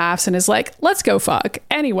Jean laughs and is like, let's go fuck.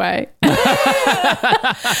 Anyway. And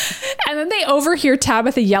then they overhear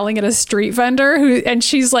Tabitha yelling at a street vendor and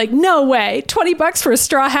she's like, no way, $20 for a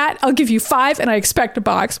straw hat. I'll give you 5 and I expect a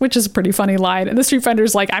box, which is a pretty funny line. And the street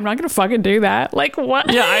vendor's like, I'm not going to fucking do that. Like,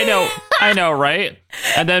 what? Yeah, I know, right?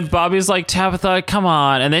 And then Bobby's like, Tabitha, come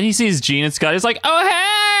on. And then he sees Jean and Scott. He's like, oh,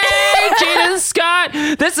 hey, Jean and Scott.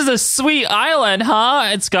 This is a sweet island, huh?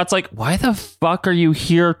 And Scott's like, why the fuck are you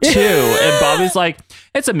here too? And Bobby's like,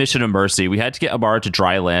 it's a mission of mercy. We had to get Amara to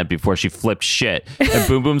dry land before she flipped shit. And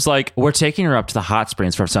Boom Boom's like, we're taking her up to the hot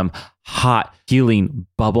springs for some hot, healing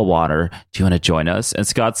bubble water. Do you want to join us? And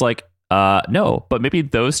Scott's like, no, but maybe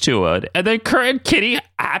those two would. And then Kurt and Kitty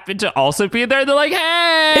happen to also be there. They're like,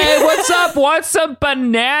 hey, what's up? Want some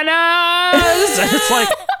bananas? And it's like,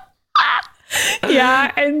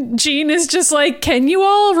 yeah, and Jean is just like, can you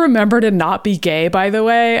all remember to not be gay, by the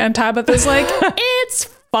way? And Tabitha's like, it's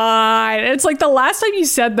fine. It's like the last time you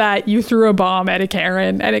said that, you threw a bomb at a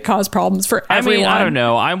Karen and it caused problems for everyone. I don't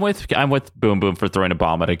know. I'm with Boom Boom for throwing a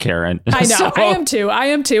bomb at a Karen. I know. So. I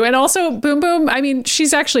am too. And also Boom Boom, I mean,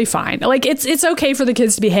 she's actually fine. Like it's okay for the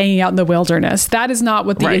kids to be hanging out in the wilderness. That is not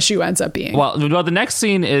what the issue ends up being. Well, the next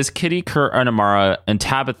scene is Kitty, Kurt, and Amara and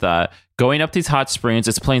Tabitha going up these hot springs.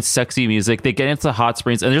 It's playing sexy music. They get into the hot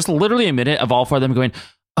springs and there's literally a minute of all 4 of them going,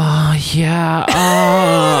 oh, yeah.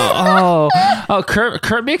 Oh,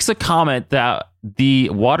 Kurt makes a comment that the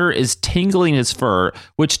water is tingling his fur,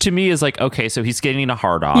 which to me is like, okay, so he's getting a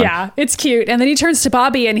hard on. Yeah, it's cute. And then he turns to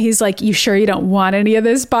Bobby and he's like, you sure you don't want any of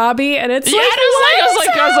this, Bobby? And it's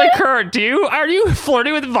I was like, Kurt, are you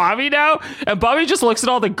flirting with Bobby now? And Bobby just looks at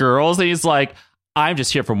all the girls and he's like, I'm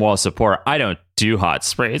just here for moral support. I don't do hot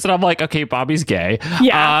sprays. And I'm like, okay, Bobby's gay.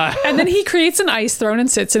 Yeah. And then he creates an ice throne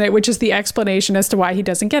and sits in it, which is the explanation as to why he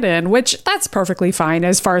doesn't get in, which that's perfectly fine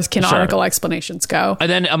as far as canonical explanations go.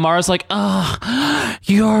 And then Amara's like, oh,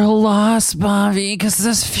 you're lost, Bobby, because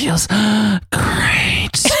this feels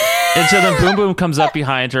great. And so then Boom Boom comes up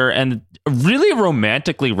behind her and really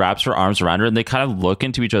romantically wraps her arms around her and they kind of look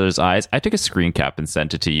into each other's eyes. I took a screen cap and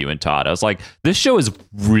sent it to you and Todd. I was like, this show is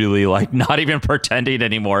really like not even pretending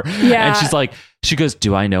anymore. Yeah. And she's like, she goes,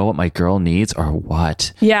 do I know what my girl needs or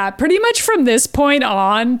what? Yeah, pretty much from this point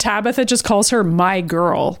on, Tabitha just calls her my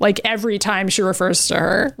girl, like every time she refers to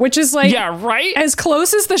her, which is like, yeah, right? As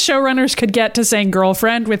close as the showrunners could get to saying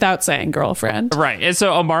girlfriend without saying girlfriend. Right. And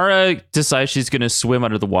so Amara decides she's going to swim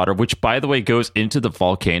under the water, which by the way goes into the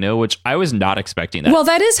volcano, which I was not expecting that. Well,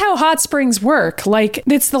 that is how hot springs work. Like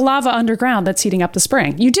it's the lava underground that's heating up the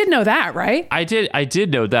spring. You did know that, right? I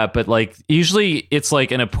did know that, but like usually it's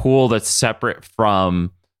like in a pool that's separate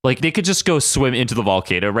from, like they could just go swim into the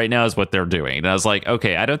volcano right now is what they're doing. And I was like,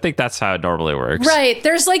 okay, I don't think that's how it normally works. Right.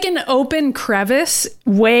 There's like an open crevice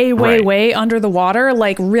way under the water,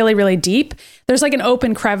 like really, really deep. There's like an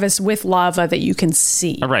open crevice with lava that you can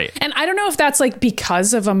see. Right. And I don't know if that's like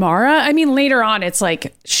because of Amara. I mean, later on, it's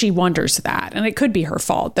like she wonders that. And it could be her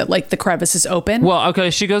fault that like the crevice is open. Well, okay,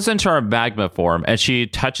 she goes into her magma form and she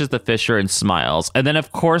touches the fissure and smiles. And then,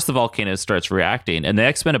 of course, the volcano starts reacting. And the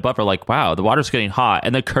X-Men above are like, wow, the water's getting hot.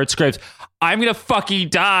 And then Kurt screams, I'm gonna fucking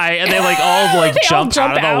die. And they like all like jump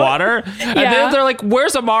out of the water. And then they're like,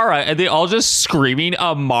 where's Amara? And they all just screaming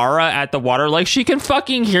Amara at the water like she can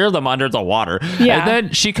fucking hear them under the water. Yeah. And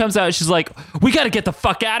then she comes out and she's like, we gotta get the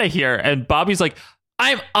fuck out of here. And Bobby's like,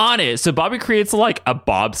 I'm on it. So Bobby creates like a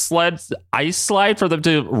bobsled ice slide for them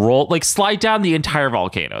to roll, like slide down the entire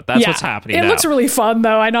volcano. That's what's happening. It looks really fun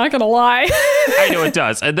though. I'm not going to lie. I know it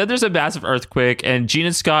does. And then there's a massive earthquake and Jean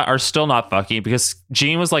and Scott are still not fucking because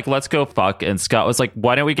Jean was like, let's go fuck. And Scott was like,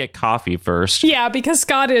 why don't we get coffee first? Yeah, because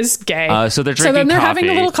Scott is gay. So they're drinking So then they're coffee. having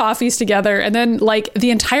the little coffees together. And then like the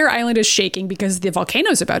entire island is shaking because the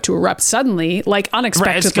volcano's about to erupt suddenly, like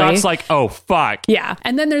unexpectedly. Right, and Scott's like, oh, fuck. Yeah.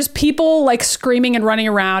 And then there's people like screaming and running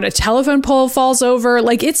around. A telephone pole falls over.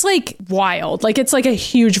 Like it's like wild. Like it's like a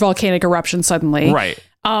huge volcanic eruption suddenly. Right.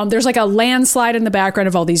 There's like a landslide in the background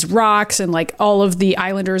of all these rocks, and like all of the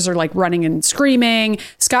islanders are like running and screaming.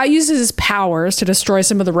 Scott uses his powers to destroy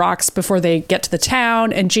some of the rocks before they get to the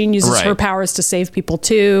town, and Jean uses her powers to save people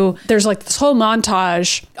too. There's like this whole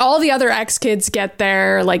montage. All the other X-Kids get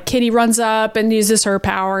there. Like Kitty runs up and uses her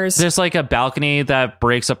powers. There's like a balcony that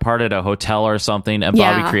breaks apart at a hotel or something, and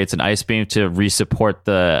Bobby creates an ice beam to re-support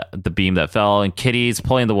the beam that fell, and Kitty's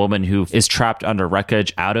pulling the woman who is trapped under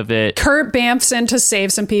wreckage out of it. Kurt bamfs in to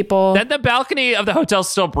save some people. Then the balcony of the hotel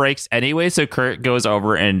still breaks anyway, so Kurt goes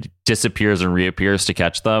over and disappears and reappears to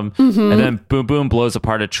catch them. And then Boom Boom blows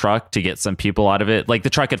apart a truck to get some people out of it. Like the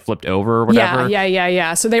truck had flipped over or whatever.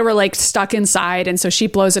 Yeah. So they were like stuck inside, and so she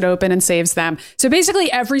blows it open and saves them. So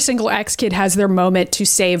basically every single X-Kid has their moment to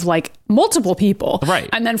save like multiple people. Right.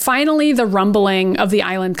 And then finally the rumbling of the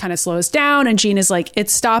island kind of slows down, and Jean is like,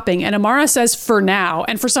 it's stopping. And Amara says, for now.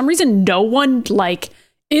 And for some reason, no one like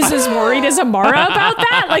is as worried as Amara about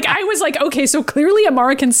that. Like I was like, okay, so clearly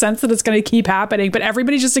Amara can sense that it's going to keep happening, but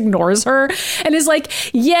everybody just ignores her and is like,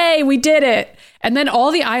 yay, we did it. And then all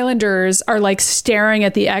the islanders are like staring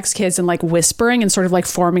at the X-Kids and like whispering and sort of like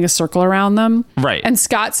forming a circle around them. Right. And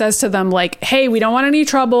Scott says to them like, hey, we don't want any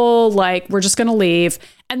trouble. Like, we're just going to leave.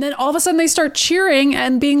 And then all of a sudden they start cheering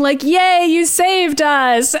and being like, yay, you saved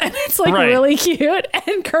us. And it's like really cute.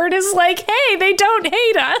 And Kurt is like, hey, they don't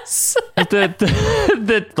hate us.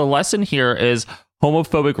 The lesson here is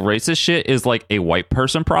homophobic racist shit is like a white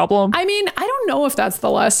person problem. I mean, I don't know if that's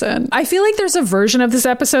the lesson. I feel like there's a version of this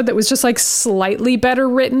episode that was just like slightly better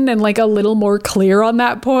written and like a little more clear on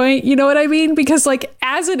that point. You know what I mean? Because like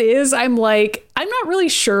as it is, I'm like, I'm not really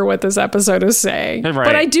sure what this episode is saying. Right.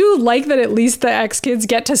 But I do like that at least the X-Kids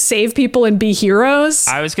get to save people and be heroes.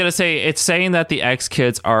 I was going to say, it's saying that the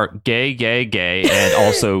X-Kids are gay, and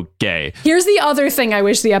also gay. Here's the other thing I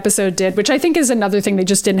wish the episode did, which I think is another thing they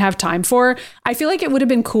just didn't have time for. I feel like it would have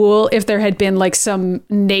been cool if there had been like some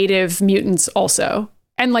native mutants also.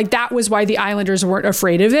 And like that was why the Islanders weren't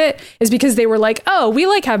afraid of it, is because they were like, oh, we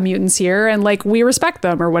like have mutants here and like we respect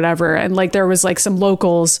them or whatever. And like there was like some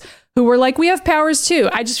locals who were like, we have powers too.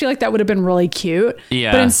 I just feel like that would have been really cute.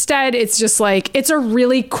 Yeah. But instead it's just like, it's a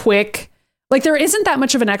really quick, like there isn't that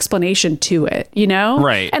much of an explanation to it, you know?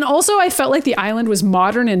 Right. And also I felt like the island was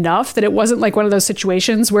modern enough that it wasn't like one of those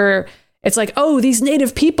situations where it's like, oh, these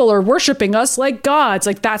native people are worshiping us like gods.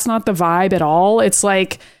 Like that's not the vibe at all. It's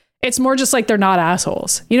like, it's more just like they're not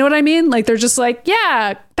assholes. You know what I mean? Like they're just like,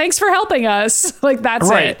 yeah, thanks for helping us. Like that's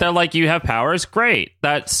it. Right. They're like, you have powers? Great.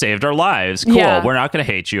 That saved our lives. Cool. Yeah. We're not going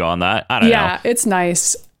to hate you on that. I don't know. Yeah, it's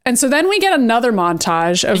nice. And so then we get another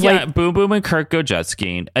montage of like Boom Boom and Kurt go jet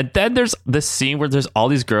skiing. And then there's this scene where there's all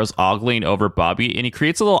these girls ogling over Bobby, and he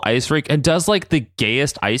creates a little ice rink and does like the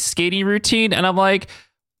gayest ice skating routine. And I'm like,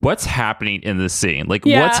 what's happening in this scene? Like,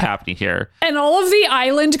 what's happening here? And all of the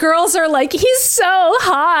island girls are like, he's so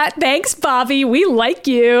hot. Thanks, Bobby. We like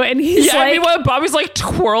you. And he's like, I mean, when Bobby's like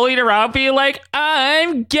twirling around being like,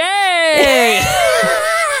 I'm gay.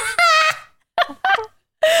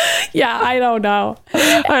 yeah, I don't know.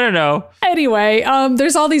 I don't know. Anyway,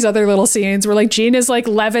 there's all these other little scenes where like Jean is like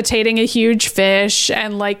levitating a huge fish,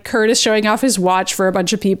 and like Kurt is showing off his watch for a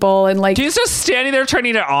bunch of people, and like he's just standing there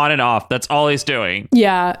turning it on and off. That's all he's doing.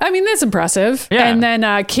 Yeah, I mean that's impressive. Yeah. And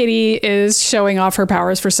then Kitty is showing off her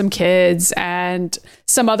powers for some kids, and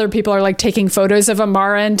some other people are like taking photos of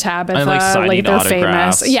Amara and Tabitha, and, like, signing they're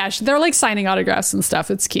autographs. famous. Yeah, they're like signing autographs and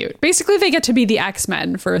stuff. It's cute. Basically, they get to be the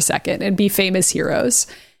X-Men for a second and be famous heroes.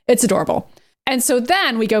 It's adorable. And so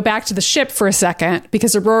then we go back to the ship for a second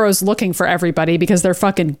because Aurora's looking for everybody because they're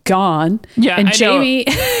fucking gone. Yeah, and I know.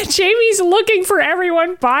 Jamie's looking for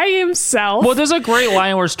everyone by himself. Well, there's a great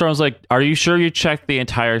line where Storm's like, are you sure you checked the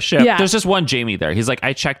entire ship? Yeah. There's just one Jamie there. He's like,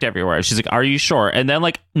 I checked everywhere. She's like, are you sure? And then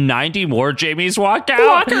like 90 more Jamies walk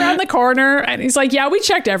out. Around the corner, and he's like, yeah, we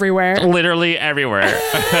checked everywhere. Literally everywhere.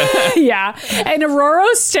 Yeah. And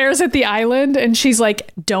Aurora stares at the island and she's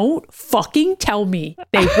like, don't fucking tell me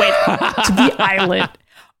they went to the island.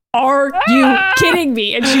 Are you kidding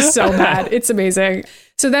me? And she's so mad. It's amazing.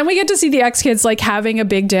 So then we get to see the X-Kids like having a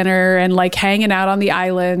big dinner and like hanging out on the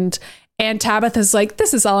island. And Tabitha's like,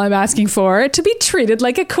 this is all I'm asking for, to be treated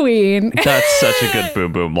like a queen. That's such a good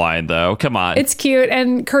Boom Boom line, though. Come on. It's cute.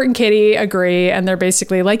 And Kurt and Kitty agree. And they're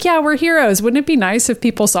basically like, yeah, we're heroes. Wouldn't it be nice if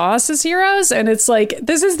people saw us as heroes? And it's like,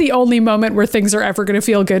 this is the only moment where things are ever going to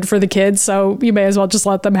feel good for the kids. So you may as well just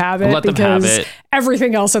let them have it. Let them have it.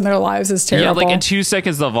 Everything else in their lives is terrible. Yeah, like in 2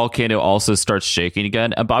 seconds, the volcano also starts shaking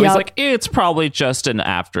again. And Bobby's like, it's probably just an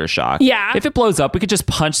aftershock. Yeah. If it blows up, we could just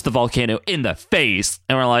punch the volcano in the face.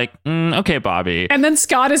 And we're like, okay, Bobby. And then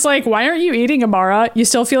Scott is like, why aren't you eating, Amara? You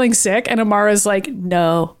still feeling sick? And Amara's like,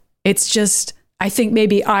 no, it's just, I think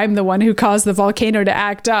maybe I'm the one who caused the volcano to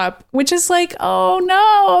act up, which is like, oh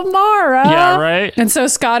no, Amara. Yeah, right? And so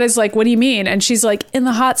Scott is like, what do you mean? And she's like, in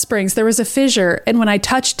the hot springs, there was a fissure. And when I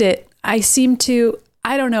touched it, I seemed to,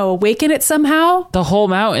 I don't know, awaken it somehow. The whole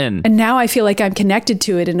mountain. And now I feel like I'm connected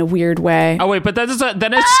to it in a weird way. Oh, wait, but then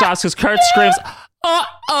it stops because Kurt screams,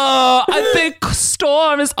 I think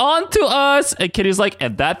Storm is onto us. And Kitty's like,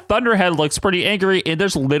 and that Thunderhead looks pretty angry. And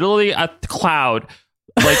there's literally a cloud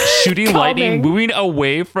like shooting lightning, moving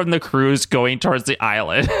away from the cruise, going towards the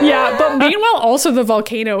island. Yeah, but meanwhile, also the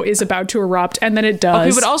volcano is about to erupt, and then it does.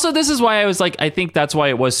 Okay, but also this is why I was like, I think that's why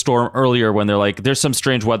it was Storm earlier when they're like, there's some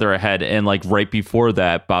strange weather ahead, and like right before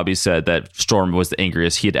that, Bobby said that Storm was the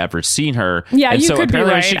angriest he had ever seen her. Yeah, and you so could be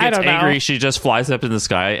apparently right. When she I gets don't know. angry, she just flies up in the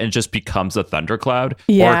sky and just becomes a thundercloud or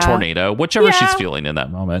Yeah. a tornado, whichever Yeah. she's feeling in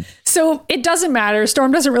that moment. So it doesn't matter.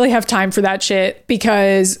 Storm doesn't really have time for that shit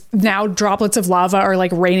because now droplets of lava are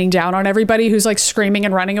like raining down on everybody who's like screaming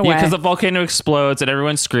and running away. Yeah, because the volcano explodes and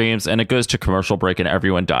everyone screams and it goes to commercial break and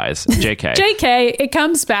everyone dies. JK. JK, it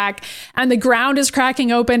comes back and the ground is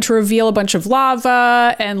cracking open to reveal a bunch of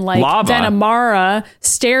lava and like Lava? then Amara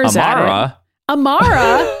stares at it.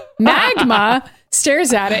 Amara, magma,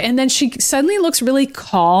 stares at it and then she suddenly looks really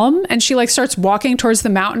calm and she like starts walking towards the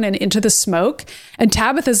mountain and into the smoke and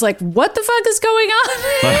Tabitha's like, what the fuck is going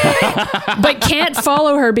on? But can't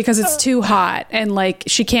follow her because it's too hot and like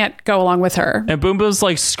she can't go along with her. And Boom Boom's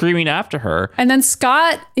like screaming after her. And then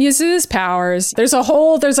Scott uses his powers. There's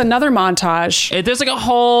another montage. There's like a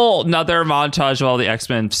whole nother montage of all the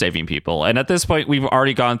X-Men saving people. And at this point, we've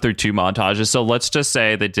already gone through 2 montages. So let's just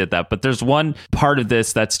say they did that. But there's one part of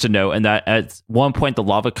this that's to note. And that at one point, the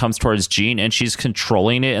lava comes towards Jean and she's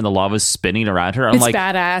controlling it and the lava's spinning around her. I'm It's like,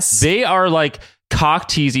 badass. They are like cock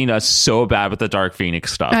teasing us so bad with the Dark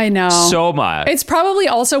Phoenix stuff. I know. So much. It's probably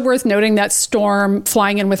also worth noting that Storm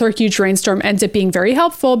flying in with her huge rainstorm ends up being very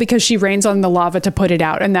helpful because she rains on the lava to put it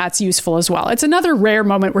out. And that's useful as well. It's another rare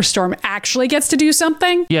moment where Storm actually gets to do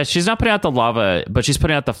something. Yeah, she's not putting out the lava, but she's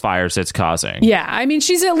putting out the fires it's causing. Yeah, I mean,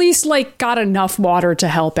 she's at least like got enough water to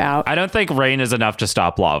help out. I don't think rain is enough to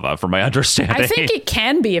stop lava, from my understanding. I think it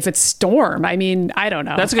can be if it's Storm. I mean, I don't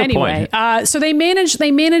know. That's a good point. So they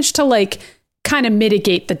managed to like kind of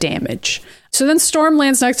mitigate the damage. So then Storm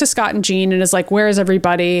lands next to Scott and Jean and is like, where is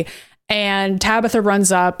everybody? And Tabitha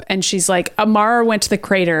runs up and she's like, Amara went to the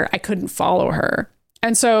crater. I couldn't follow her.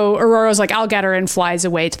 And so Aurora's like, I'll get her, and flies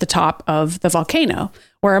away to the top of the volcano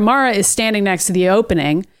where Amara is standing next to the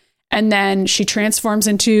opening. And then she transforms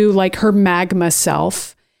into like her magma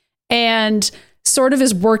self and sort of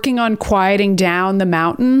is working on quieting down the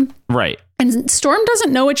mountain. Right. And Storm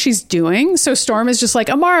doesn't know what she's doing. So Storm is just like,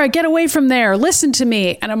 Amara, get away from there. Listen to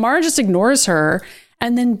me. And Amara just ignores her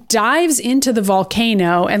and then dives into the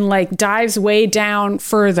volcano and like dives way down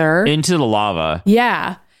further. Into the lava.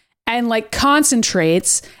 Yeah. And like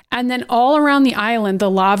concentrates. And then all around the island, the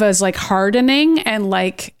lava is like hardening and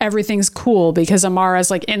like everything's cool because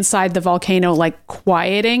Amara's like inside the volcano, like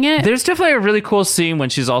quieting it. There's definitely a really cool scene when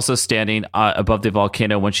she's also standing above the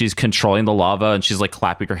volcano when she's controlling the lava and she's like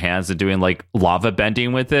clapping her hands and doing like lava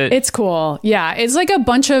bending with it. It's cool. Yeah. It's like a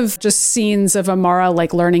bunch of just scenes of Amara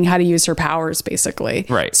like learning how to use her powers, basically.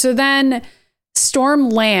 Right. So then Storm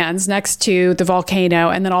lands next to the volcano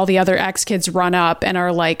and then all the other X kids run up and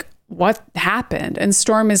are like, what happened? And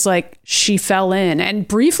Storm is like, she fell in. And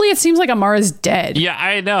briefly, it seems like Amara's dead. Yeah,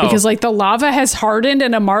 I know. Because like the lava has hardened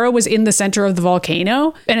and Amara was in the center of the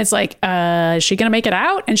volcano. And it's like, is she going to make it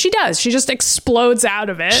out? And she does. She just explodes out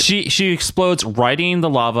of it. She explodes right in the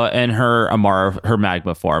lava in her Amara, her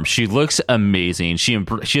magma form. She looks amazing. She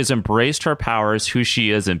has embraced her powers, who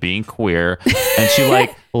she is, and being queer. And she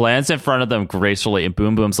like lands in front of them gracefully. And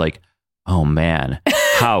Boom Boom's like, oh man,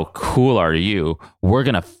 how cool are you? We're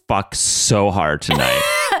gonna fuck so hard tonight.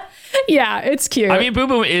 Yeah, it's cute. I mean, Boom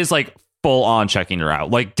Boom is like full on checking her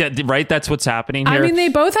out. Like, right? That's what's happening here. I mean, they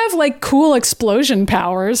both have like cool explosion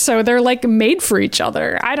powers, so they're like made for each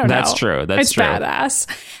other. I don't know. That's true. It's badass.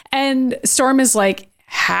 And Storm is like,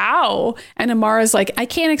 how? And Amara's like, I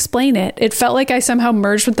can't explain it. It felt like I somehow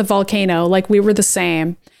merged with the volcano, like we were the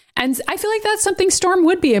same. And I feel like that's something Storm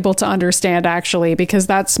would be able to understand, actually, because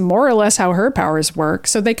that's more or less how her powers work.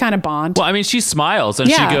 So they kind of bond. Well, I mean, she smiles and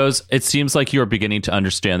Yeah. she goes, it seems like you're beginning to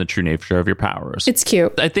understand the true nature of your powers. It's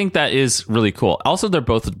cute. I think that is really cool. Also, they're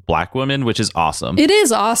both Black women, which is awesome. It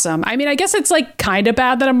is awesome. I mean, I guess it's like kind of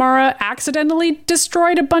bad that Amara accidentally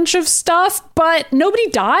destroyed a bunch of stuff, but nobody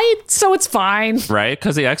died, so it's fine. Right?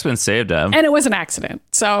 Because the X-Men saved them. And it was an accident.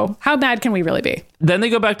 So how bad can we really be? Then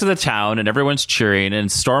they go back to the town and everyone's cheering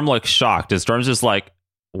and Storm looks shocked. And Storm's just like,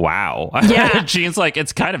 wow. Yeah. Jean's like,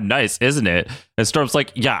 it's kind of nice, isn't it? And Storm's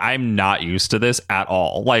like, yeah, I'm not used to this at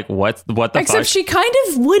all. Like, what the Except fuck? she kind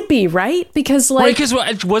of would be, right? Because like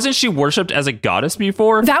Because wasn't she worshipped as a goddess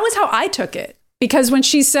before? that was how I took it. Because when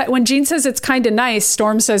Jean says it's kind of nice,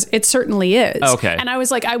 Storm says it certainly is. Okay. And I was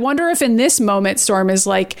like, I wonder if in this moment Storm is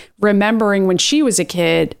like remembering when she was a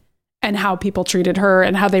kid and how people treated her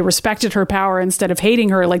and how they respected her power instead of hating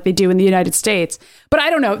her like they do in the United States. But I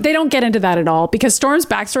don't know. They don't get into that at all because Storm's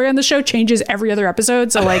backstory on the show changes every other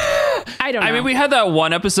episode. So like, I don't know. I mean, we had that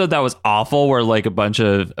one episode that was awful where like a bunch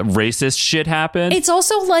of racist shit happened. It's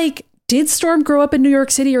also like, did Storm grow up in New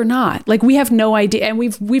York City or not? Like, we have no idea. And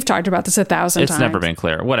we've talked about this 1,000 times. It's never been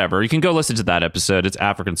clear. Whatever. You can go listen to that episode. It's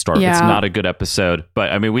African Storm. Yeah. It's not a good episode,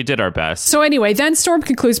 but I mean, we did our best. So anyway, then Storm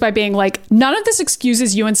concludes by being like, none of this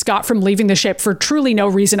excuses you and Scott from leaving the ship for truly no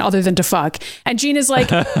reason other than to fuck. And Jean is like,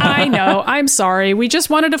 I know, I'm sorry. We just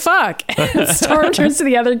wanted to fuck. And Storm turns to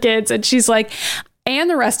the other kids and she's like,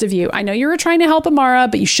 and the rest of you, I know you were trying to help Amara,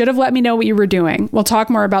 but you should have let me know what you were doing. We'll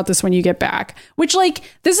talk more about this when you get back. Which, like,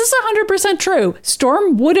 this is 100% true.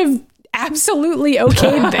 Storm would have absolutely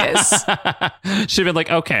okayed this. She'd been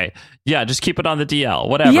like, okay, yeah, just keep it on the DL,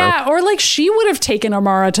 whatever. Yeah, or like she would have taken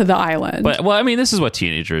Amara to the island. But, well, I mean, this is what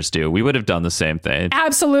teenagers do. We would have done the same thing.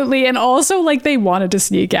 Absolutely. And also, like, they wanted to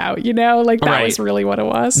sneak out, you know? Like, that Right. was really what it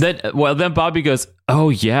was. Then Bobby goes, oh,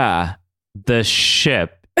 yeah, the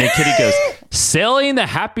ship. And Kitty goes, sailing the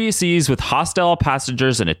happy seas with hostile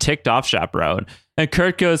passengers and a ticked off chaperone. And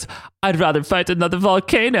Kurt goes, I'd rather fight another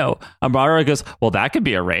volcano. Amara goes, well, that could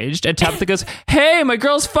be arranged. And Tabitha goes, hey, my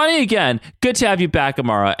girl's funny again. Good to have you back,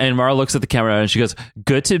 Amara. And Amara looks at the camera and she goes,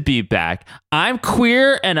 good to be back. I'm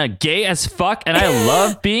queer and a gay as fuck, and I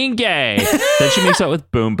love being gay. Then she meets up with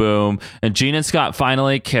Boom Boom, and Jean and Scott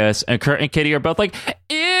finally kiss, and Kurt and Kitty are both like,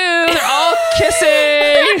 ew, they're all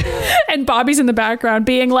kissing. And Bobby's in the background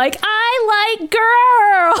being like, I like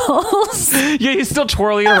girls. Yeah, he's still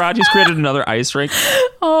twirling it around. He's created another ice rink.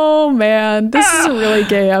 Oh, man. This is a really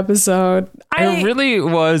gay episode. It really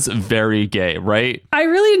was very gay, right? I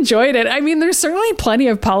really enjoyed it. I mean, there's certainly plenty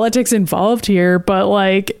of politics involved here, but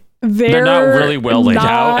like, they're not really well laid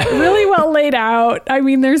out. Really well laid out. I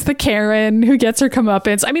mean, there's the Karen who gets her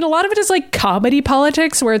comeuppance. I mean, a lot of it is like comedy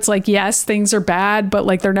politics where it's like, yes, things are bad, but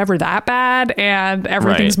like they're never that bad, and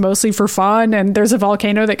everything's Right. mostly for fun. And there's a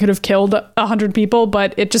volcano that could have killed 100 people,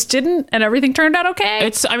 but it just didn't, and everything turned out okay.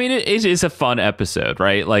 It is a fun episode,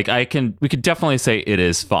 right? Like we could definitely say it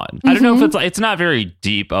is fun. I don't know if it's not very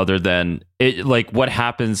deep other than it, like what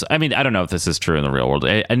happens. I mean, I don't know if this is true in the real world.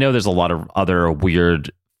 I know there's a lot of other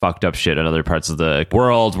weird fucked up shit in other parts of the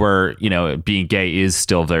world where, you know, being gay is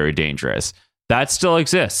still very dangerous. That still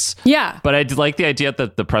exists. Yeah. But I did like the idea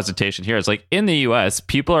that the presentation here is like in the US,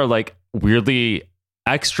 people are like weirdly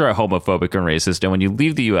extra homophobic and racist. And when you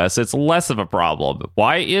leave the US, it's less of a problem.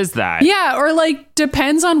 Why is that? Yeah, or like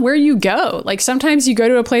depends on where you go. Like sometimes you go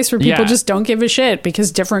to a place where people Yeah. just don't give a shit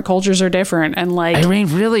because different cultures are different. And like, I mean,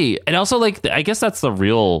 really. And also, like, I guess that's the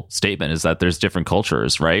real statement is that there's different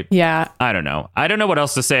cultures, right? yeah, I don't know. I don't know what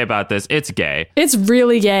else to say about this. It's gay. it's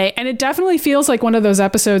really gay. And it definitely feels like one of those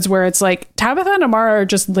episodes where it's like Tabitha and Amara are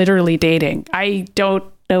just literally dating. I don't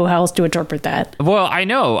know how else to interpret that. Well, I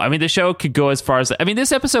know. I mean, the show could go as far as... I mean,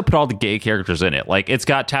 this episode put all the gay characters in it. Like, it's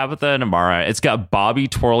got Tabitha and Amara. It's got Bobby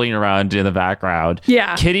twirling around in the background.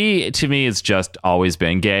 Yeah. Kitty, to me, has just always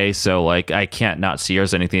been gay. So, like, I can't not see her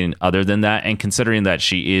as anything other than that. And considering that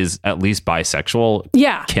she is at least bisexual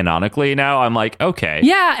Yeah. canonically now, I'm like, okay.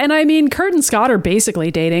 Yeah, and I mean, Kurt and Scott are basically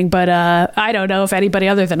dating, but I don't know if anybody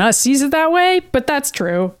other than us sees it that way, but that's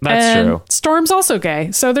true. That's And true. Storm's also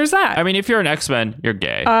gay, so there's that. I mean, if you're an X-Men, you're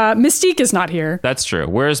gay. Mystique is not here. That's true.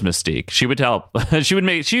 Where's Mystique? She would help. She would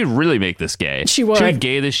really make this gay. She would. She would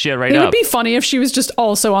gay this shit right It up. would be funny if she was just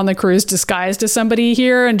also on the cruise disguised as somebody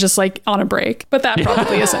here and just like on a break, but that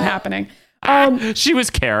probably isn't happening. She was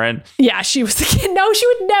Karen. Yeah, she was the kid. No, she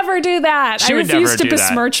would never do that. She I would refuse never to do that.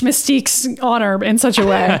 besmirch Mystique's honor in such a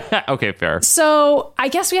way. Okay, fair. So I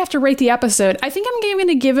guess we have to rate the episode. I think I'm going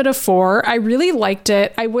to give it a 4. I really liked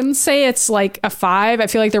it. I wouldn't say it's like a 5. I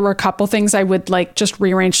feel like there were a couple things I would like just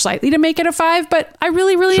rearrange slightly to make it a 5, but I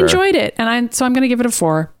really, really Sure. enjoyed it. And so I'm going to give it a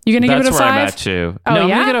 4. You going to give it a That's 5? where I'm at too. Oh, no, I'm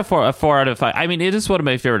yeah? gonna give it a 4 out of 5. I mean, it is one of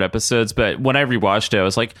my favorite episodes, but when I rewatched it, I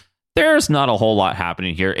was like, there's not a whole lot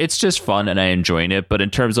happening here. It's just fun and I'm enjoying it. But in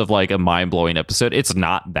terms of like a mind-blowing episode, it's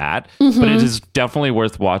not that. Mm-hmm. But it is definitely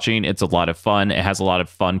worth watching. It's a lot of fun. It has a lot of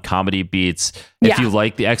fun comedy beats. If Yeah. you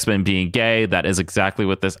like the X-Men being gay, that is exactly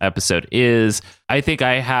what this episode is. I think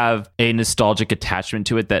I have a nostalgic attachment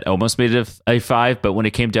to it that almost made it a 5. But when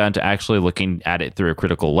it came down to actually looking at it through a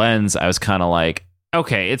critical lens, I was kind of like,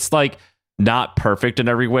 okay, it's like not perfect in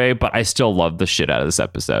every way, but I still love the shit out of this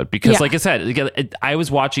episode because, Yeah. like I said, I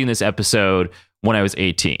was watching this episode when I was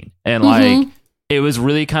 18, and like it was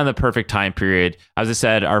really kind of the perfect time period. As I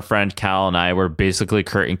said, our friend Cal and I were basically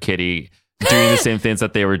Kurt and Kitty doing the same things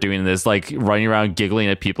that they were doing in this, like running around giggling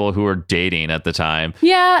at people who were dating at the time.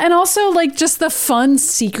 Yeah, and also like just the fun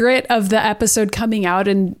secret of the episode coming out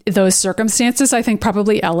in those circumstances, I think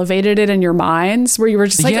probably elevated it in your minds where you were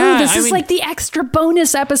just like, Yeah, oh, this I is mean- like the extra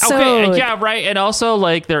bonus episode. Okay, yeah, right. And also,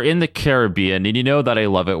 like, they're in the Caribbean, and you know that I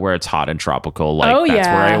love it where it's hot and tropical. Like, Oh, that's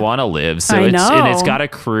yeah. where I want to live. So I and it's know. got a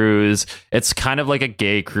cruise. It's kind of like a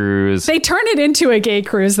gay cruise. They turn it into a gay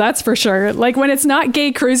cruise, that's for sure. Like when it's not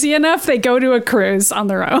gay cruisy enough, they go to a cruise on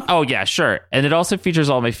their own. Oh, yeah, sure. And it also features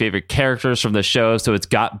all my favorite characters from the show. So it's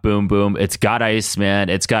got Boom Boom, it's got Iceman,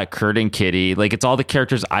 it's got Kurt and Kitty. Like, it's all the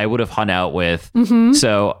characters I would have hung out with.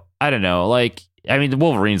 So I don't know. Like, I mean, the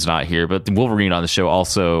Wolverine's not here, but the Wolverine on the show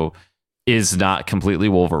also is not completely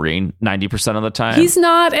Wolverine 90% of the time. He's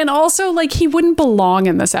not, and also like he wouldn't belong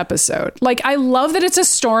in this episode. Like I love that it's a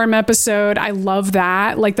Storm episode. I love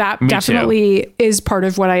that. Like that Me definitely is part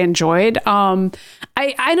of what I enjoyed. I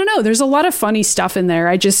don't know. There's a lot of funny stuff in there.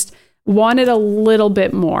 I just wanted a little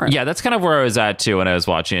bit more. Yeah, that's kind of where I was at too when I was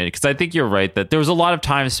watching it, because I think you're right that there was a lot of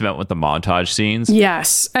time spent with the montage scenes.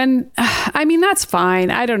 Yes, and I mean that's fine.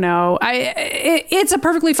 I don't know. It's a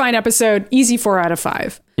perfectly fine episode. Easy 4 out of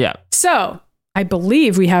 5. Yeah, So I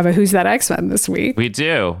believe we have a Who's That X-Men this week. we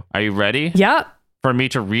do. Are you ready Yep, for me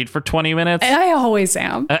to read for 20 minutes? I always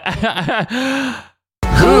am.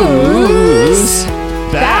 Who's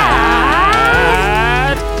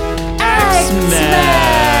that X-Men?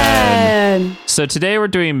 So today we're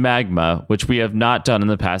doing Magma, which we have not done in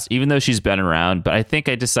the past, even though she's been around. But I think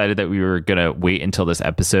I decided that we were going to wait until this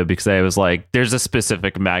episode because I was like, there's a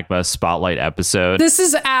specific Magma Spotlight episode. This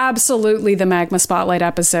is absolutely the Magma Spotlight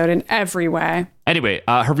episode in every way. Anyway,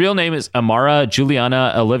 her real name is Amara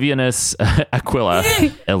Juliana Olivianus Aquila.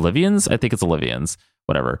 Olivians? I think it's Olivians.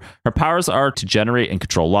 Whatever. Her powers are to generate and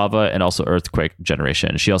control lava and also earthquake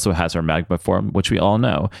generation. She also has her magma form, which we all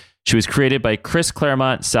know. She was created by Chris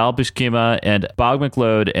Claremont, Sal Buscema, and Bob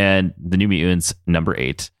McLeod and the New Mutants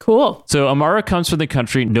 #8. Cool. So Amara comes from the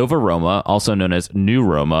country Nova Roma, also known as New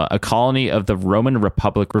Roma, a colony of the Roman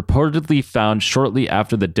Republic reportedly found shortly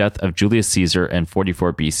after the death of Julius Caesar in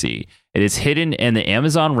 44 BC. It is hidden in the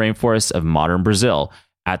Amazon rainforests of modern Brazil.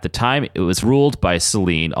 At the time, it was ruled by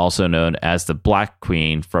Selene, also known as the Black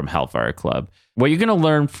Queen from Hellfire Club. What you're going to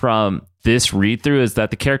learn from this read-through is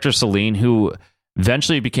that the character Selene, who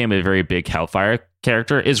eventually became a very big Hellfire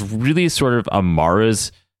character, is really sort of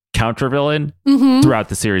Amara's countervillain throughout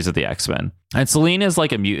the series of the X-Men. And Selene is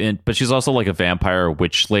like a mutant, but she's also like a vampire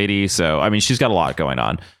witch lady. So, I mean, she's got a lot going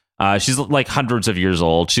on. She's like hundreds of years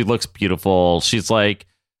old. She looks beautiful. She's like,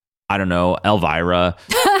 I don't know, Elvira.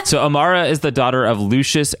 So Amara is the daughter of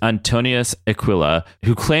Lucius Antonius Aquila,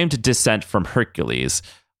 who claimed descent from Hercules.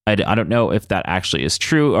 I don't know if that actually is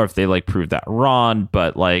true or if they like proved that wrong,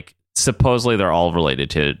 but like supposedly they're all related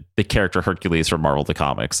to the character Hercules from Marvel the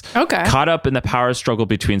Comics. Okay. Caught up in the power struggle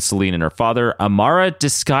between Selene and her father, Amara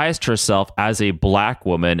disguised herself as a black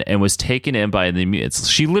woman and was taken in by the mutants.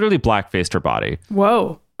 She literally blackfaced her body.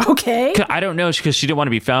 Whoa. Okay. I don't know, because she didn't want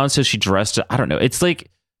to be found, so she dressed. I don't know. It's like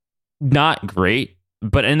not great,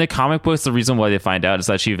 but in the comic books, the reason why they find out is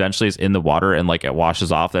that she eventually is in the water and like it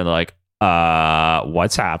washes off. And they're like,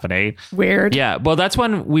 what's happening? Weird. Yeah, well, that's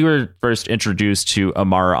when we were first introduced to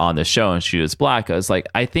Amara on the show, and she was black. I was like,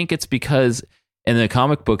 I think it's because in the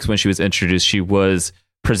comic books when she was introduced, she was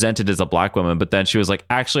presented as a black woman, but then she was like,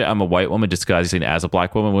 actually, I'm a white woman disguising as a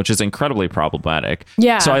black woman, which is incredibly problematic.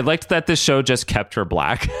 Yeah. So I liked that this show just kept her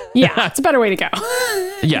black. Yeah, it's a better way to go.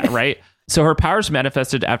 Yeah, right. So her powers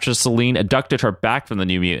manifested after Selene abducted her back from the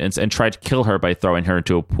New Mutants and tried to kill her by throwing her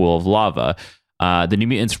into a pool of lava. The New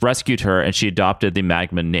Mutants rescued her, and she adopted the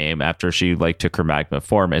Magma name after she like took her Magma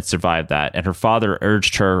form and survived that. And her father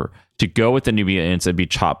urged her to go with the New Mutants and be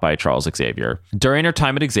chopped by Charles Xavier. During her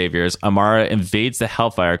time at Xavier's, Amara invades the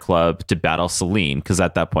Hellfire Club to battle Selene, because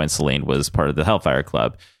at that point Selene was part of the Hellfire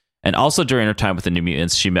Club. And also during her time with the New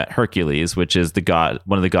Mutants, she met Hercules, which is the god,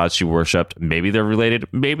 one of the gods she worshipped. Maybe they're related,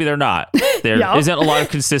 maybe they're not. There Yeah. isn't a lot of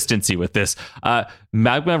consistency with this.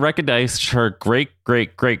 Magma recognized her great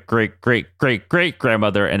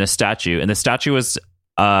grandmother in a statue, and the statue was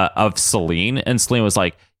of Selene, and Selene was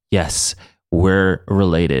like, "Yes, we're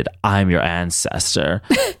related. I'm your ancestor."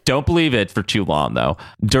 Don't believe it for too long, though.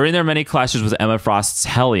 During their many clashes with Emma Frost's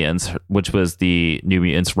Hellions, which was the New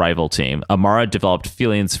Mutants' rival team, Amara developed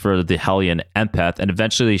feelings for the Hellion Empath, and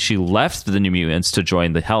eventually she left the New Mutants to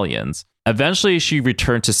join the Hellions. Eventually, she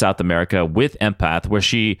returned to South America with Empath, where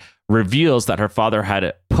she reveals that her father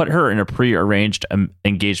had put her in a prearranged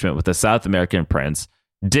engagement with a South American prince.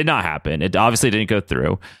 Did not happen. It obviously didn't go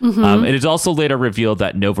through. It is also later revealed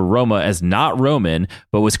that Nova Roma is not Roman,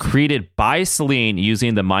 but was created by Selene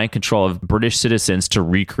using the mind control of British citizens to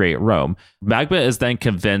recreate Rome. Magma is then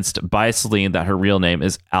convinced by Selene that her real name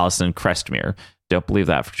is Alison Crestmere. Don't believe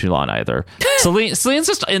that for too long either. Selene's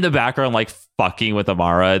just in the background, like fucking with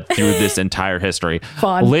Amara through this entire history.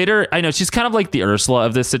 Fun. Later, I know she's kind of like the Ursula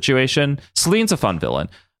of this situation. Selene's a fun villain.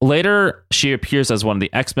 Later, she appears as one of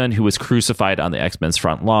the X-Men who was crucified on the X-Men's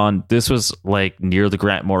front lawn. This was like near the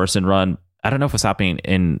Grant Morrison run. I don't know if it was happening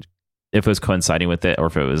if it was coinciding with it or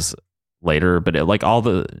if it was later, but like all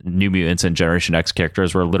the New Mutants and Generation X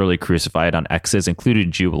characters were literally crucified on X's,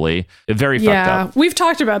 including Jubilee. Very fucked up. We've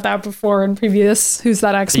talked about that before in previous Who's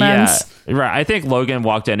That X-Men's. Yeah, right. I think Logan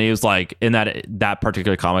walked in. He was like, in that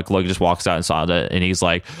particular comic, Logan just walks out and saw it, and he's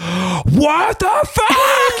like, "What the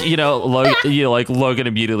fuck?" Logan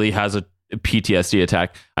immediately has a PTSD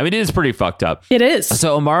attack. I mean, it is pretty fucked up. It is.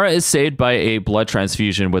 So Amara is saved by a blood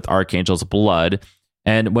transfusion with Archangel's blood.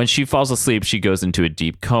 And when she falls asleep, she goes into a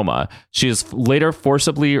deep coma. She is later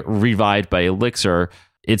forcibly revived by Elixir.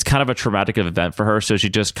 It's kind of a traumatic event for her, so she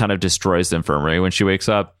just kind of destroys the infirmary when she wakes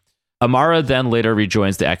up. Amara then later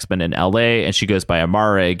rejoins the X-Men in LA, and she goes by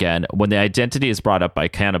Amara again. When the identity is brought up by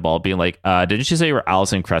Cannibal, being like, didn't you say you were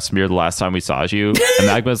Alison Crestmere the last time we saw you? And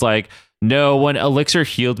Magma's like, no, when Elixir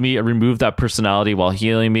healed me, it removed that personality while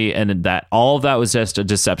healing me, and that all of that was just a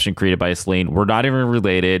deception created by Selene. We're not even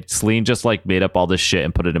related. Selene just like made up all this shit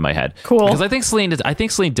and put it in my head. Cool. Because I think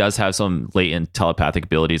Selene does have some latent telepathic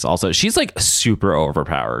abilities also. She's like super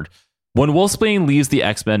overpowered. When Wolfsbane leaves the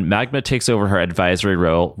X-Men, Magma takes over her advisory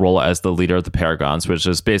role as the leader of the Paragons, which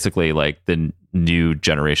is basically like the new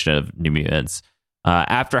generation of New Mutants.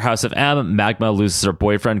 After House of M, Magma loses her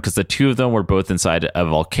boyfriend because the two of them were both inside a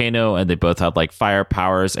volcano and they both had like fire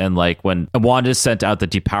powers. And like when Wanda sent out the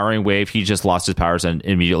depowering wave, he just lost his powers and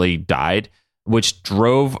immediately died, which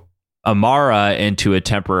drove Amara into a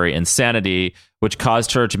temporary insanity, which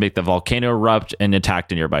caused her to make the volcano erupt and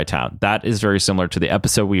attack a nearby town. That is very similar to the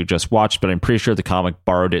episode we just watched, but I'm pretty sure the comic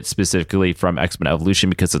borrowed it specifically from X-Men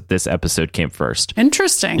Evolution because this episode came first.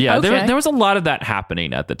 Interesting. Yeah, okay. there was a lot of that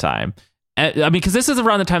happening at the time. I mean, because this is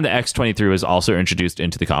around the time that X-23 was also introduced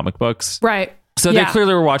into the comic books. Right. So they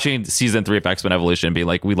clearly were watching season 3 of X-Men Evolution and being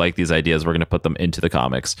like, we like these ideas. We're going to put them into the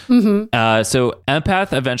comics. Mm-hmm. So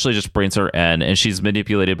Empath eventually just brings her in and she's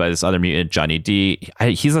manipulated by this other mutant, Johnny D.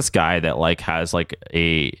 He's this guy that like has like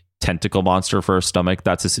a tentacle monster for a stomach.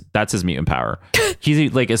 That's his mutant power. He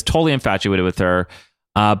like is totally infatuated with her.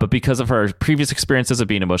 But because of her previous experiences of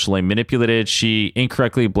being emotionally manipulated, she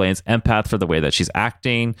incorrectly blames Empath for the way that she's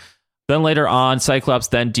acting. Then later on, Cyclops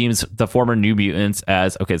then deems the former New Mutants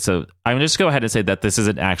as, okay, so I'm going to just go ahead and say that this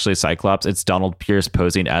isn't actually Cyclops. It's Donald Pierce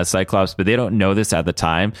posing as Cyclops, but they don't know this at the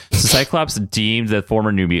time. So Cyclops deemed the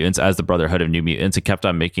former New Mutants as the Brotherhood of New Mutants and kept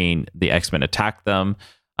on making the X-Men attack them.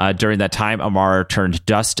 During that time, Amara turned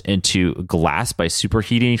dust into glass by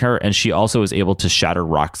superheating her, and she also was able to shatter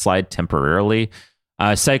Rockslide temporarily.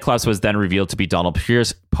 Cyclops was then revealed to be Donald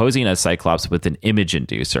Pierce posing as Cyclops with an image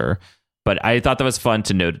inducer. But I thought that was fun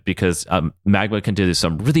to note because Magma can do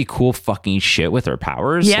some really cool fucking shit with her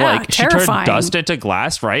powers. Yeah, like terrifying. She turned dust into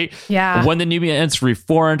glass, right? Yeah. When the New Mutants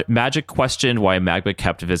reformed, Magic questioned why Magma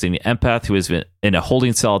kept visiting the Empath, who was in a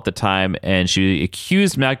holding cell at the time, and she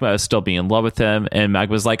accused Magma of still being in love with him. And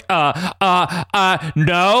Magma was like,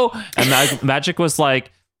 no. And Magic was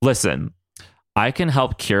like, listen, I can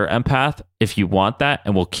help cure Empath if you want that,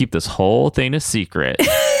 and we'll keep this whole thing a secret.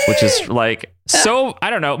 Which is like, so I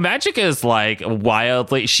don't know. Magic is like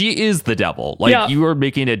wildly, she is the devil. Like you are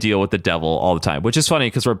making a deal with the devil all the time, which is funny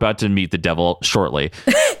because we're about to meet the devil shortly.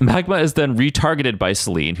 Magma is then retargeted by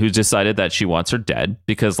Selene, who's decided that she wants her dead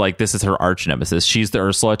because like this is her arch nemesis. She's the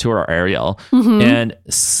Ursula to her Ariel. Mm-hmm. And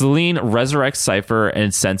Selene resurrects Cypher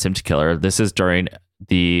and sends him to kill her. This is during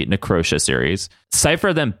the Necrotia series.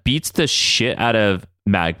 Cypher then beats the shit out of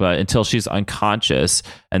Magma until she's unconscious,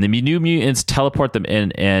 and the New Mutants teleport them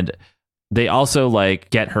in, and they also like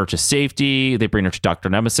get her to safety. They bring her to Dr.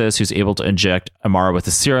 Nemesis, who's able to inject Amara with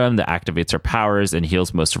a serum that activates her powers and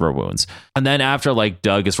heals most of her wounds. And then after like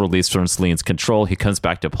Doug is released from Selene's control, he comes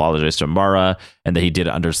back to apologize to Amara and that he did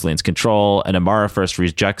it under Selene's control. And Amara first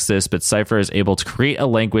rejects this, but Cypher is able to create a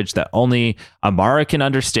language that only Amara can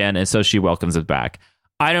understand, and so she welcomes it back.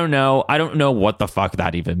 I don't know what the fuck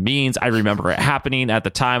that even means. I remember it happening at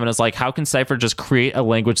the time, and I was like, how can Cypher just create a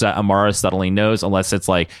language that Amara suddenly knows unless it's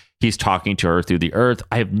like he's talking to her through the earth?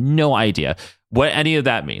 I have no idea what any of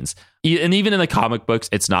that means. And even in the comic books,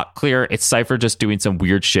 it's not clear. It's Cypher just doing some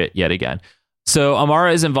weird shit yet again. So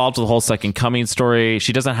Amara is involved with the whole Second Coming story.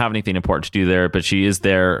 She doesn't have anything important to do there, but she is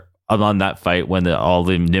there on that fight when all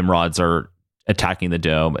the Nimrods are attacking the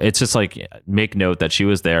dome. It's just like, make note that she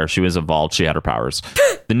was there. She was involved. She had her powers.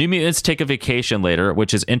 The New Mutants take a vacation later,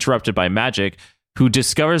 which is interrupted by Magik, who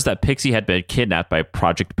discovers that Pixie had been kidnapped by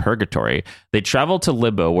Project Purgatory. They travel to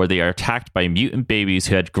Limbo, where they are attacked by mutant babies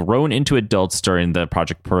who had grown into adults during the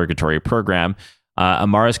Project Purgatory program.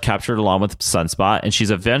 Amara is captured along with Sunspot, and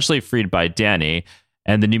she's eventually freed by Danny,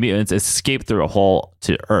 and the New Mutants escape through a hole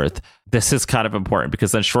to Earth. This is kind of important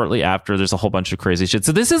because then shortly after, there's a whole bunch of crazy shit.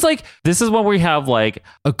 So this is when we have like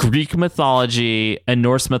a Greek mythology, a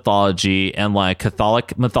Norse mythology, and like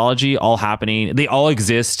Catholic mythology all happening. They all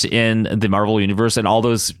exist in the Marvel universe, and all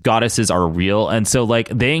those goddesses are real. And so like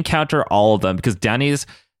they encounter all of them because Danny's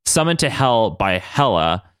summoned to hell by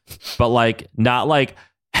Hela, but like not like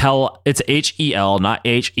Hell, it's Hel, not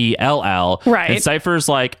Hell. Right. And Cypher's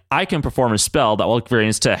like, I can perform a spell that will bring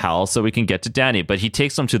us to hell so we can get to Danny. But he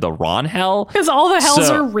takes them to the wrong hell. Because all the hells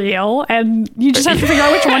are real, and you just have to figure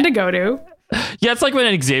out which one to go to. Yeah, it's like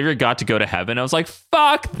when Xavier got to go to heaven. I was like,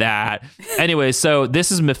 fuck that. Anyway, so this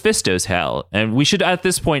is Mephisto's hell. And we should, at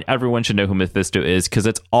this point, everyone should know who Mephisto is because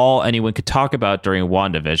it's all anyone could talk about during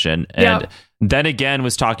WandaVision. And then again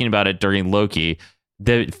was talking about it during Loki.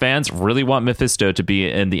 The fans really want Mephisto to be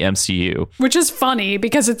in the MCU. Which is funny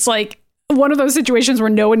because it's like one of those situations where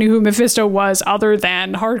no one knew who Mephisto was other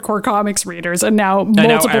than hardcore comics readers. And now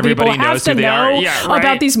multiple people have to know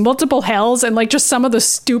about these multiple hells and like just some of the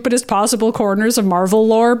stupidest possible corners of Marvel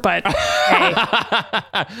lore. But hey.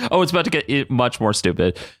 Oh, it's about to get much more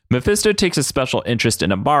stupid. Mephisto takes a special interest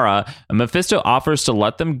in Amara, and Mephisto offers to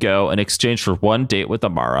let them go in exchange for one date with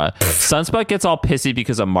Amara. Sunspot gets all pissy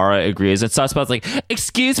because Amara agrees, and Sunspot's like,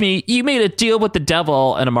 excuse me, you made a deal with the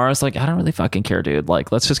devil. And Amara's like, I don't really fucking care, dude.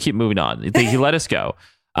 Like, let's just keep moving on. He let us go.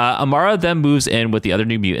 Amara then moves in with the other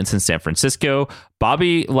New Mutants in San Francisco.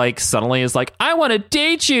 Bobby, like, suddenly is like, I want to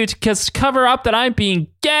date you to cover up that I'm being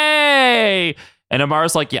gay. And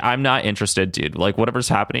Amara's like, yeah, I'm not interested, dude. Like, whatever's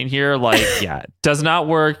happening here, like, yeah, does not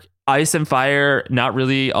work. Ice and fire, not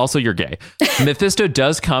really. Also, you're gay. Mephisto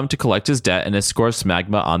does come to collect his debt and escorts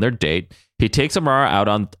Magma on their date. He takes Amara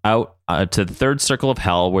out to the third circle of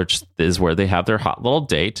hell, which is where they have their hot little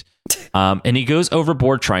date. And he goes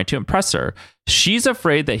overboard trying to impress her. She's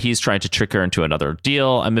afraid that he's trying to trick her into another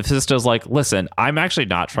deal. And Mephisto's like, listen, I'm actually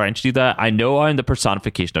not trying to do that. I know I'm the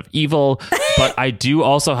personification of evil, but I do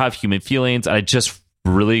also have human feelings. And I just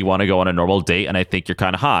really want to go on a normal date. And I think you're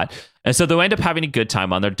kind of hot. And so they end up having a good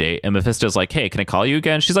time on their date. And Mephisto's like, hey, can I call you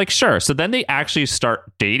again? She's like, sure. So then they actually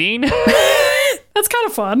start dating. That's kind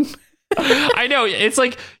of fun. I know. It's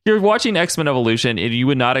like you're watching X-Men Evolution and you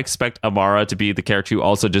would not expect Amara to be the character who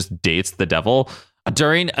also just dates the devil.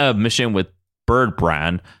 During a mission with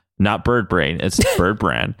Birdbran, not Birdbrain, it's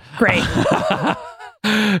Birdbran. Great.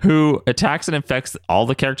 Who attacks and infects all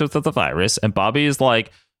the characters with the virus. And Bobby is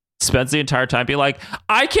like, spends the entire time being like,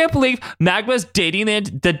 I can't believe Magma's dating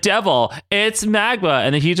the devil. It's Magma.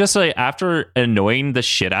 And then he just, like, after annoying the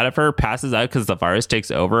shit out of her, passes out because the virus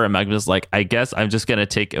takes over. And Magma's like, I guess I'm just going to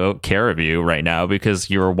take care of you right now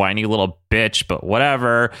because you're a whiny little bitch, but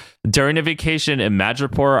whatever. During a vacation in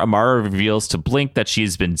Madripoor, Amara reveals to Blink that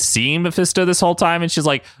she's been seeing Mephisto this whole time. And she's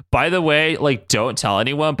like, by the way, like, don't tell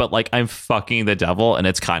anyone, but like, I'm fucking the devil and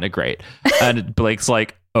it's kind of great. And Blake's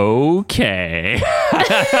like, okay.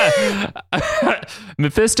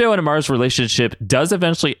 Mephisto and Amara's relationship does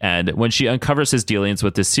eventually end when she uncovers his dealings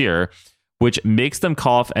with the Seer, which makes them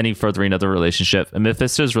call off any furthering of the relationship. And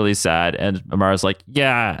Mephisto's really sad, and Amara's like,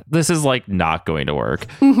 yeah, this is like not going to work.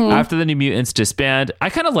 After the New Mutants disband, I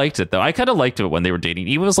kind of liked it though. I kind of liked it when they were dating.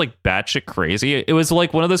 Even was like batshit crazy. It was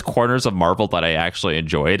like one of those corners of Marvel that I actually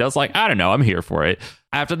enjoyed. I was like, I don't know, I'm here for it.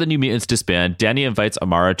 After the New Mutants disband, Danny invites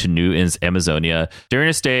Amara to New Amazonia. During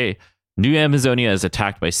a stay, New Amazonia is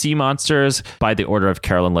attacked by sea monsters by the order of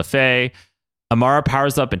Carolyn LeFay. Amara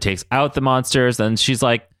powers up and takes out the monsters. And she's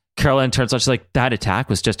like, Carolyn turns out, she's like, that attack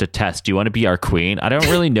was just a test. Do you want to be our queen? I don't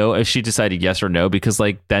really know if she decided yes or no, because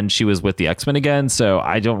like then she was with the X-Men again. So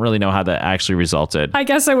I don't really know how that actually resulted. I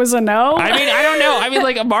guess it was a no. I mean, I don't know. I mean,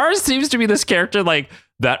 like Amara seems to be this character like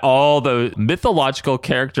that all the mythological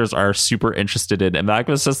characters are super interested in. And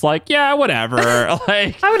Magma's just like, yeah, whatever.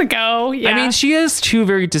 Like, I would go. Yeah. I mean, she has two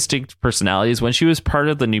very distinct personalities. When she was part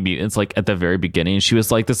of the New Mutants, like at the very beginning, she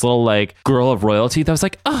was like this little like girl of royalty that was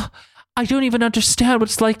like, oh, I don't even understand what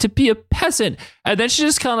it's like to be a peasant. And then she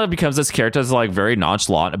just kind of becomes this character that's like very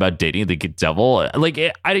nonchalant about dating the devil. Like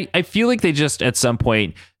I feel like they just at some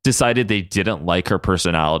point decided they didn't like her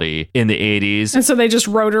personality in the 80s. And so they just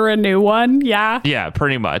wrote her a new one. Yeah. Yeah,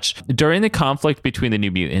 pretty much. During the conflict between the New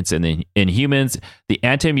Mutants and the Inhumans, the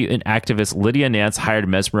anti-mutant activist Lydia Nance hired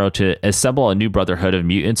Mesmero to assemble a new brotherhood of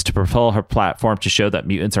mutants to propel her platform to show that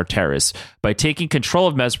mutants are terrorists. By taking control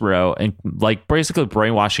of Mesmero and like basically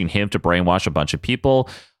brainwashing him to brainwash a bunch of people,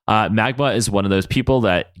 Magma is one of those people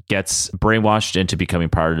that gets brainwashed into becoming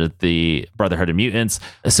part of the Brotherhood of Mutants.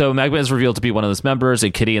 So Magma is revealed to be one of those members,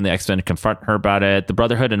 and Kitty and the X-Men confront her about it. The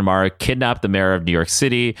Brotherhood and Amara kidnap the mayor of New York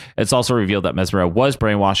City. It's also revealed that Mesmero was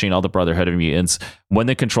brainwashing all the Brotherhood of Mutants. When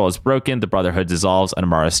the control is broken, the Brotherhood dissolves and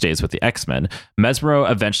Amara stays with the X-Men.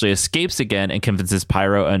 Mesmero eventually escapes again and convinces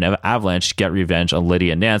Pyro and Avalanche to get revenge on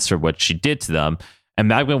Lydia and Nance for what she did to them. And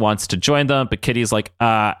Magma wants to join them, but Kitty's like,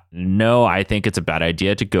 no, I think it's a bad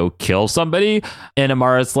idea to go kill somebody. And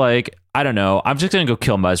Amara's like, I don't know, I'm just going to go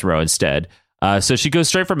kill Mesmero instead. So she goes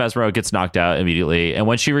straight for Mesmero, gets knocked out immediately. And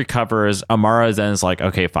when she recovers, Amara then is like,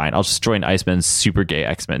 okay, fine, I'll just join Iceman's super gay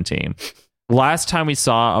X-Men team. Last time we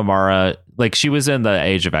saw Amara, like she was in the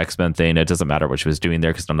Age of X-Men thing. It doesn't matter what she was doing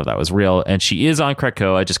there because none of that was real. And she is on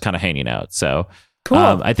Krakoa, just kind of hanging out. So cool.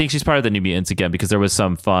 I think she's part of the New Mutants again because there was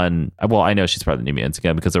some fun. Well, I know she's part of the New Mutants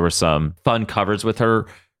again because there were some fun covers with her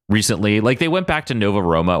recently. Like they went back to Nova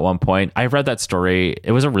Roma at one point. I read that story.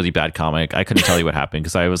 It was a really bad comic. I couldn't tell you what happened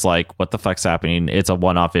because I was like, what the fuck's happening? It's a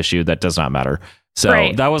one-off issue that does not matter.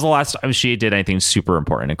 So That was the last time she did anything super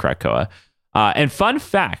important in Krakoa. And fun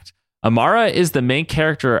fact, Amara is the main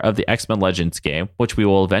character of the X-Men Legends game, which we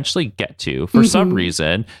will eventually get to. For some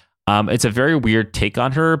reason, it's a very weird take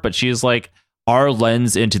on her, but she's like our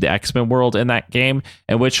lens into the X-Men world in that game,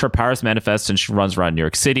 in which her powers manifest and she runs around New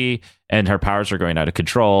York City and her powers are going out of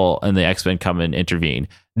control and the X-Men come and intervene.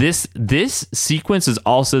 This sequence is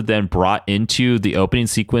also then brought into the opening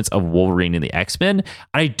sequence of Wolverine and the X-Men.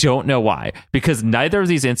 I don't know why, because neither of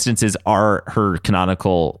these instances are her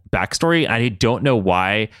canonical backstory. I don't know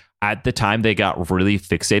why at the time they got really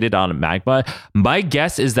fixated on Magma. My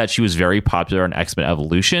guess is that she was very popular in X-Men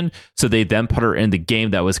Evolution, so they then put her in the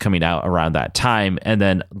game that was coming out around that time, and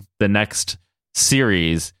then the next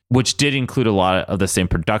series, which did include a lot of the same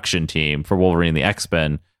production team for Wolverine and the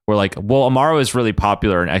X-Men, were like, well, Amara is really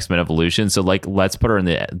popular in X-Men Evolution, so like let's put her in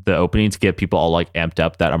the opening to get people all like amped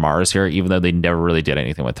up that Amara's here, even though they never really did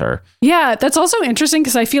anything with her. Yeah, that's also interesting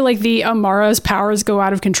because I feel like the Amara's powers go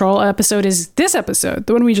out of control episode is this episode,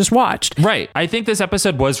 the one we just watched. Right. I think this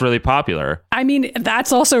episode was really popular. I mean,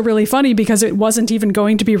 that's also really funny because it wasn't even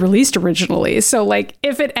going to be released originally. So like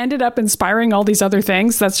if it ended up inspiring all these other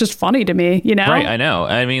things, that's just funny to me, you know? Right, I know.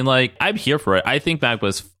 I mean, like, I'm here for it. I think that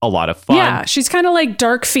was a lot of fun. Yeah, she's kind of like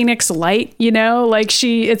Dark Phoenix Light, you know? Like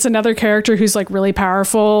it's another character who's like really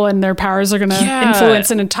powerful and their powers are going to influence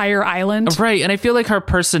an entire island. Right, and I feel like her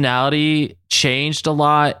personality changed a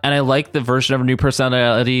lot, and I like the version of her new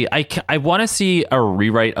personality. I want to see a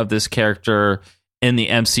rewrite of this character in the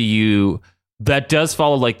MCU that does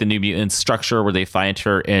follow like the New Mutants structure where they find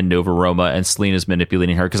her in Nova Roma and Selina's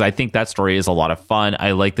manipulating her, because I think that story is a lot of fun.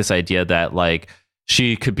 I like this idea that like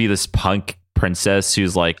she could be this punk princess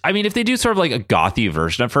who's like, I mean, if they do sort of like a gothy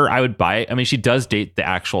version of her, I would buy it. I mean, she does date the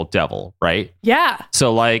actual devil, right? Yeah.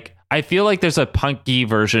 So like, I feel like there's a punky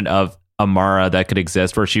version of Amara that could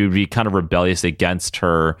exist where she would be kind of rebellious against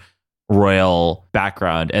her royal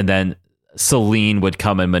background, and then Selene would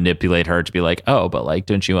come and manipulate her to be like, oh, but like,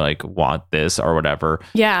 don't you like want this or whatever?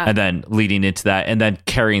 Yeah. And then leading into that and then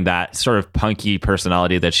carrying that sort of punky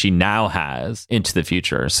personality that she now has into the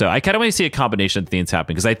future. So I kind of want to see a combination of things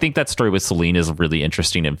happen, because I think that story with Selene is really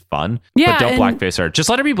interesting and fun. Yeah, but don't blackface her. Just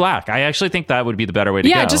let her be black. I actually think that would be the better way to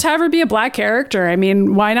go. Yeah, just have her be a black character. I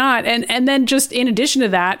mean, why not? And then just in addition to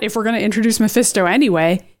that, if we're going to introduce Mephisto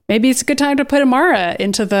anyway, maybe it's a good time to put Amara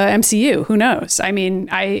into the MCU. Who knows? I mean,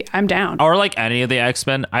 I'm down. Or like any of the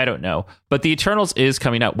X-Men. I don't know. But the Eternals is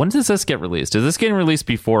coming out. When does this get released? Is this getting released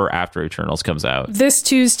before or after Eternals comes out? This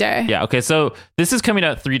Tuesday. Yeah. Okay. So this is coming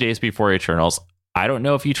out 3 days before Eternals. I don't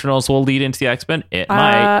know if Eternals will lead into the X-Men. It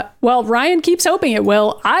might. Well, Ryan keeps hoping it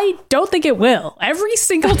will. I don't think it will. Every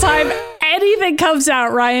single time anything comes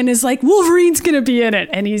out, Ryan is like, Wolverine's going to be in it.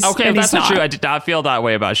 And he's okay. And That's he's not not true. I did not feel that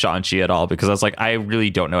way about Shang-Chi at all, because I was like, I really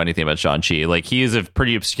don't know anything about Shang-Chi. Like, he is a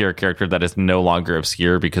pretty obscure character that is no longer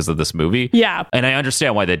obscure because of this movie. Yeah. And I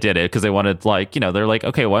understand why they did it, because they wanted, like, you know, they're like,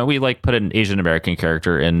 okay, why don't we like put an Asian American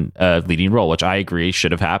character in a leading role, which I agree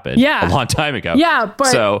should have happened a long time ago. Yeah,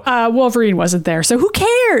 but Wolverine wasn't there, so who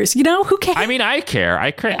cares? You know, who cares? I mean, I care.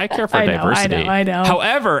 I care for diversity. I know.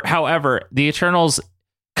 However, the Eternals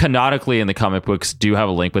canonically in the comic books do have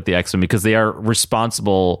a link with the X-Men, because they are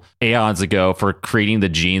responsible aeons ago for creating the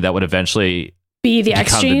gene that would eventually be the X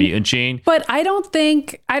become the gene. mutant gene. But I don't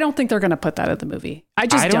think they're going to put that in the movie. I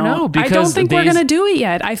just I don't know, I because don't think we're going to do it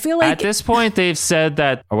yet. I feel like At this point, they've said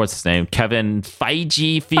that, or what's his name? Kevin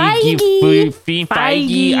Feige.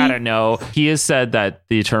 I don't know. He has said that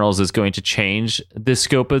the Eternals is going to change the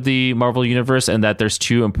scope of the Marvel universe, and that there's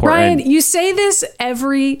two important. Ryan, you say this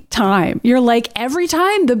every time. You're like, every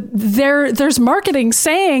time there's marketing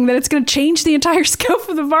saying that it's going to change the entire scope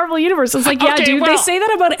of the Marvel universe. It's like, yeah, Okay, dude, well- they say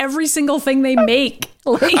that about every single thing they make.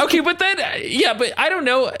 Like, Okay, but then, but I don't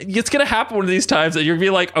know. It's going to happen one of these times that you're going to be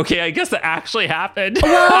like, okay, I guess that actually happened.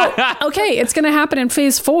 well, okay, it's going to happen in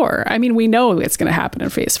phase 4. I mean, we know it's going to happen in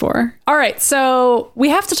phase 4. All right, so we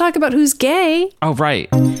have to talk about who's gay. Oh, right.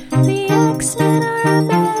 The X-Men are a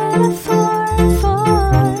metaphor for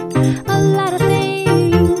a lot of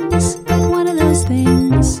things, but one of those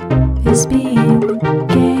things is being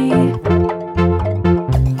gay.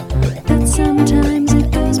 But sometimes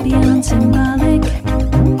it goes beyond symbolic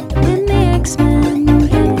when the X-Men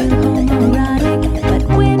get real homoerotic. But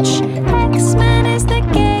which X-Men is the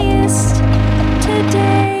gayest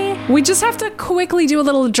today? We just have to quickly do a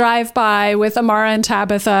little drive-by with Amara and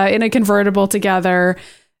Tabitha in a convertible together,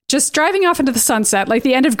 just driving off into the sunset. Like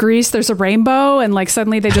the end of Grease, there's a rainbow, and like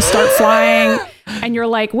suddenly they just start flying, and you're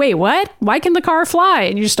like, wait, what? Why can the car fly?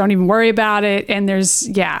 And you just don't even worry about it. And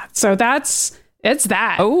so it's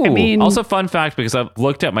that. Oh, I mean, also fun fact, because I've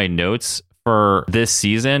looked at my notes for this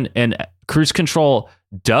season, and Cruise Control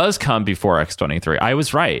does come before X-23. I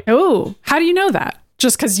was right. oh, how do you know that?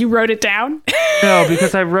 Just because you wrote it down? No,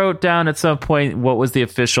 because I wrote down at some point what was the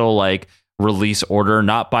official like release order,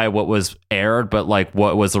 not by what was aired, but like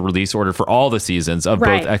what was the release order for all the seasons of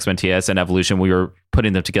Right. both X-Men TS and Evolution. We were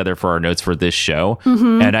putting them together for our notes for this show,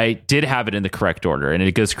 Mm-hmm. and I did have it in the correct order. And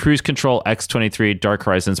it goes Cruise Control, X-23, Dark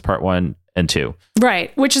Horizons Part 1 and 2.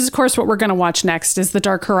 Right. Which is, of course, what we're going to watch next is the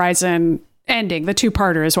Dark Horizon ending. The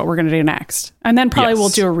 2-parter is what we're going to do next. And then probably Yes. we'll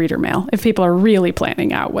do a reader mail if people are really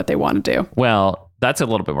planning out what they want to do. Well, that's a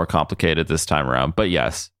little bit more complicated this time around, but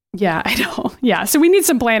yes. Yeah, I know. Yeah. So we need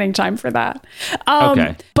some planning time for that.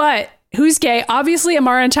 Okay. But who's gay? Obviously,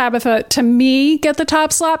 Amara and Tabitha, to me, get the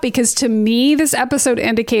top slot because to me, this episode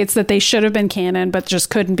indicates that they should have been canon, but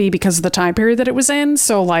just couldn't be because of the time period that it was in.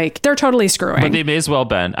 So, like, they're totally screwing. But they may as well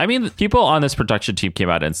been. I mean, people on this production team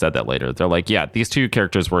came out and said that later. They're like, yeah, these two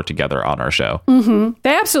characters were together on our show.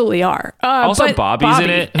 They absolutely are. Also, but Bobby's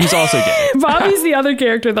in it, who's also gay. Bobby's the other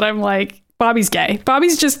character that I'm like, Bobby's gay.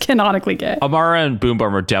 Bobby's just canonically gay. Amara and Boom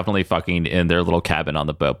Boom are definitely fucking in their little cabin on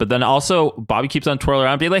the boat. But then also, Bobby keeps on twirling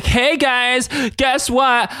around, being like, hey guys, guess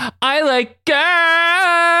what? I like girls.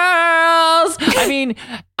 I mean,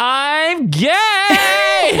 I'm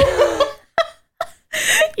gay.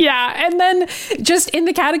 Yeah, and then just in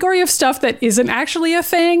the category of stuff that isn't actually a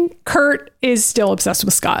thing, Kurt is still obsessed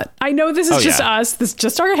with Scott. I know this is just yeah. us. This is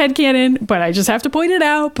just our headcanon, but I just have to point it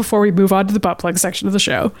out before we move on to the butt plug section of the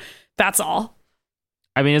show. That's all.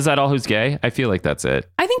 I mean, is that all who's gay? I feel like that's it.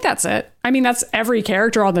 I think that's it. I mean, that's every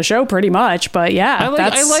character on the show pretty much, but yeah.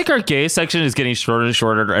 I like our gay section is getting shorter and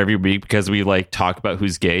shorter every week because we like talk about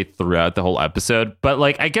who's gay throughout the whole episode. But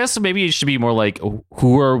like, I guess maybe it should be more like,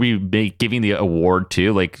 who are we giving the award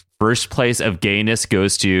to? Like, first place of gayness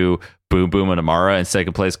goes to Boom Boom and Amara, and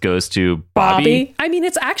second place goes to Bobby. I mean,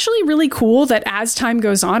 it's actually really cool that as time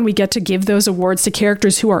goes on, we get to give those awards to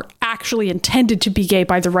characters who are actually intended to be gay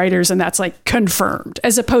by the writers, and that's like confirmed,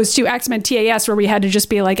 as opposed to X-Men TAS, where we had to just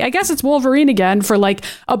be like, I guess it's Wolverine again for like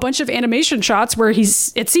a bunch of animation shots where it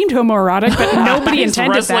seemed homoerotic, but nobody He's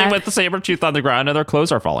intended wrestling that. with the Sabretooth on the ground and their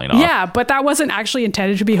clothes are falling off. Yeah, but that wasn't actually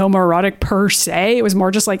intended to be homoerotic per se. It was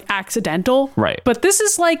more just like accidental. Right. But this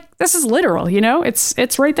is literal, you know?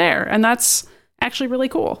 It's right there. And that's actually really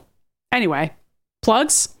cool. Anyway,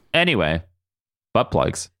 plugs? Anyway, butt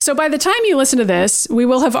plugs. So by the time you listen to this, we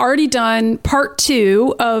will have already done part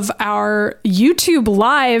 2 of our YouTube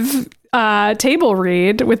live table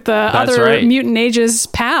read with the That's other right. Mutant Ages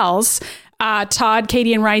pals. Todd,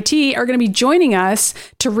 Katie, and Rai T are going to be joining us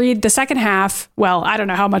to read the second half. Well, I don't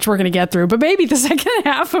know how much we're going to get through, but maybe the second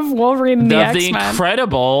half of Wolverine and the Of the X-Men.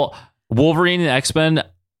 incredible Wolverine and X-Men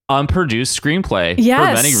unproduced screenplay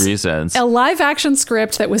Yes. for many reasons. A live action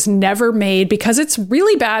script that was never made because it's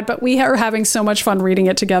really bad, but we are having so much fun reading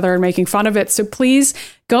it together and making fun of it. So please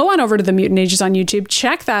go on over to the Mutant Ages on YouTube.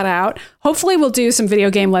 Check that out. Hopefully we'll do some video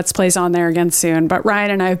game Let's Plays on there again soon. But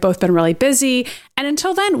Ryan and I have both been really busy. And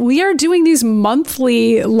until then, we are doing these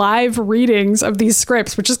monthly live readings of these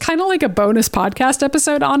scripts, which is kind of like a bonus podcast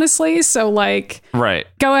episode, honestly. So like, Right.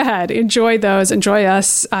 go ahead, enjoy those, enjoy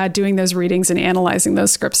us doing those readings and analyzing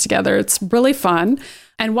those scripts together. It's really fun.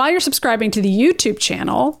 And while you're subscribing to the YouTube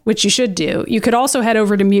channel, which you should do, you could also head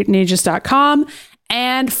over to mutantages.com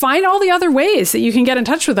and find all the other ways that you can get in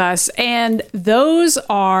touch with us. And those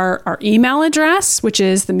are our email address, which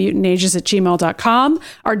is themutantages@gmail.com,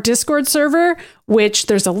 our Discord server, which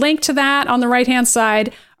there's a link to that on the right-hand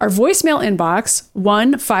side, our voicemail inbox,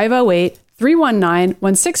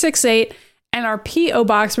 1-508-319-1668, and our P.O.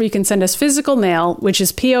 Box where you can send us physical mail, which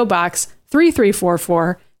is P.O. Box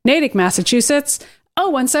 3344, Natick, Massachusetts,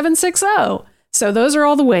 01760. So those are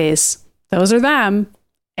all the ways. Those are them.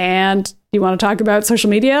 And you want to talk about social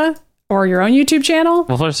media or your own YouTube channel?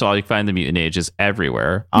 Well, first of all, you can find the Mutant Ages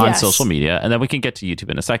everywhere on social media, and then we can get to YouTube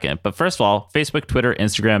in a second. But first of all, Facebook, Twitter,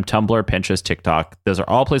 Instagram, Tumblr, Pinterest, TikTok. Those are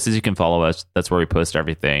all places you can follow us. That's where we post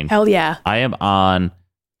everything. Hell yeah. I am on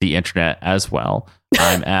the internet as well.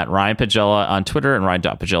 I'm at Ryan Pagella on Twitter and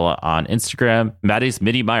Ryan.Pagella on Instagram. Maddie's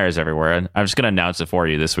Minnie Myers everywhere. And I'm just going to announce it for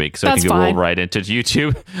you this week so I can go right into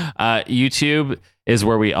YouTube. YouTube is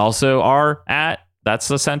where we also are at. That's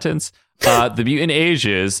the sentence. The Mutant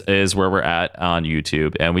Ages is where we're at on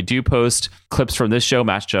YouTube. And we do post clips from this show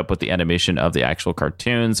matched up with the animation of the actual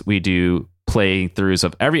cartoons. We do playthroughs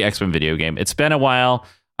of every X-Men video game. It's been a while.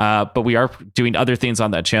 But we are doing other things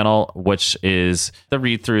on that channel, which is the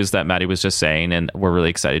read-throughs that Maddie was just saying. And we're really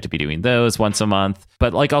excited to be doing those once a month.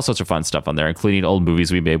 But like all sorts of fun stuff on there, including old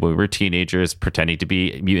movies we made when we were teenagers, pretending to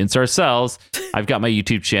be mutants ourselves. I've got my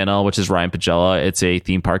YouTube channel, which is Ryan Pagella. It's a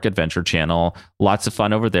theme park adventure channel. Lots of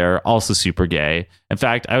fun over there. Also super gay. In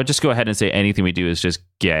fact, I would just go ahead and say anything we do is just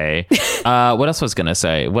gay. What else was going to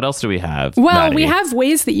say? What else do we have? Well, Maddie? we have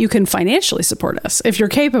ways that you can financially support us if you're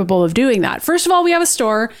capable of doing that. First of all, we have a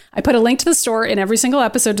store. I put a link to the store in every single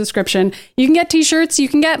episode description. You can get t-shirts, you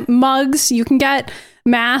can get mugs, you can get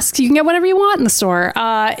masks, you can get whatever you want in the store.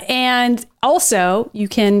 And also, you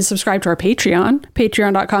can subscribe to our Patreon,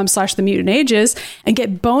 patreon.com/themutantages, and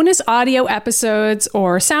get bonus audio episodes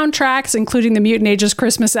or soundtracks, including the Mutant Ages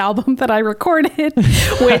Christmas album that I recorded,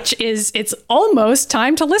 which is, it's almost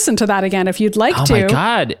time to listen to that again if you'd like to. Oh my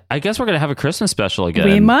God. I guess we're going to have a Christmas special again.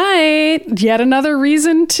 We might. Yet another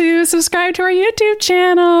reason to subscribe to our YouTube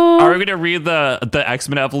channel. Are we going to read the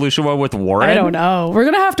X-Men Evolution one with Warren? I don't know. We're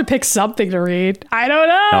going to have to pick something to read. I don't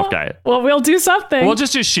know. Okay. Well, we'll do something. We'll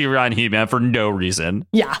just do She-Ra and He-Man for no reason.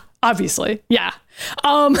 Yeah, obviously. Yeah.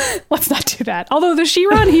 Let's not do that. Although the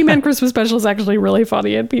She-Ra and He-Man Christmas special is actually really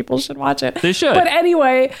funny and people should watch it. They should. But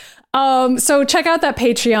anyway, so check out that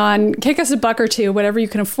Patreon. Kick us $1 or $2, whatever you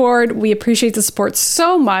can afford. We appreciate the support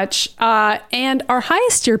so much. And our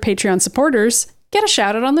highest tier Patreon supporters get a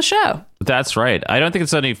shout out on the show. That's right. I don't think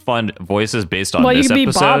it's any fun voices based on well, this you could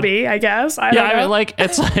episode. Be Bobby, I guess. I don't know. I mean, like,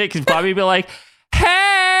 it's like Bobby be like,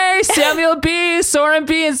 hey, Samuel B, Soren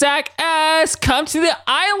B, and Zach S, come to the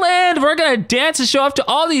island. We're going to dance and show off to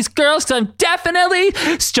all these girls because I'm definitely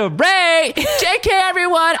straight. JK,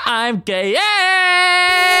 everyone, I'm gay.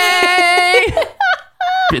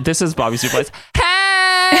 This is Bobby's new voice. Hey!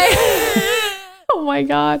 Oh my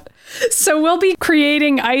God. So we'll be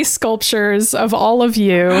creating ice sculptures of all of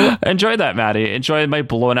you. Enjoy that, Maddie. Enjoy my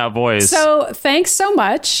blown out voice. So thanks so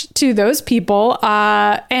much to those people.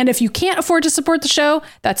 And if you can't afford to support the show,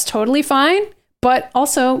 that's totally fine. But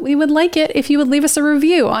also, we would like it if you would leave us a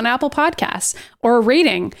review on Apple Podcasts or a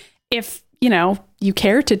rating. If, you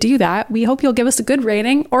care to do that, we hope you'll give us a good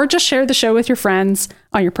rating or just share the show with your friends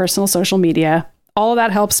on your personal social media. All of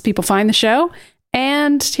that helps people find the show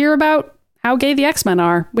and hear about how gay the X-Men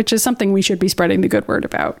are, which is something we should be spreading the good word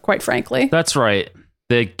about, quite frankly. That's right.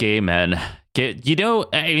 The gay men.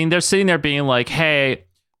 They're sitting there being like, hey,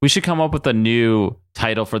 we should come up with a new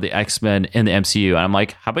title for the X-Men in the MCU. And I'm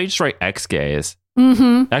like, how about you just write X-gays?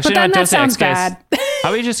 Mm-hmm. Actually, but then don't that say sounds X-gays. bad. How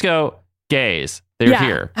about you just go gays? They're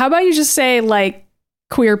here. How about you just say, like,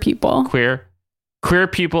 queer people? Queer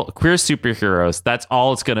people, queer superheroes. That's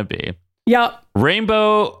all it's going to be. Yep.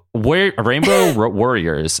 Rainbow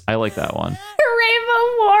Warriors. I like that one.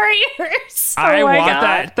 Rainbow Warriors. I want God.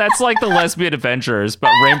 that. That's like the Lesbian Adventures,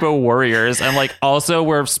 but Rainbow Warriors. And like also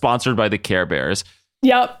we're sponsored by the Care Bears.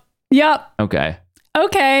 Yep. Okay.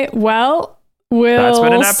 Well, That's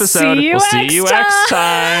been an episode. See you we'll see you next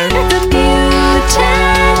time. The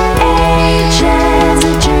Mutant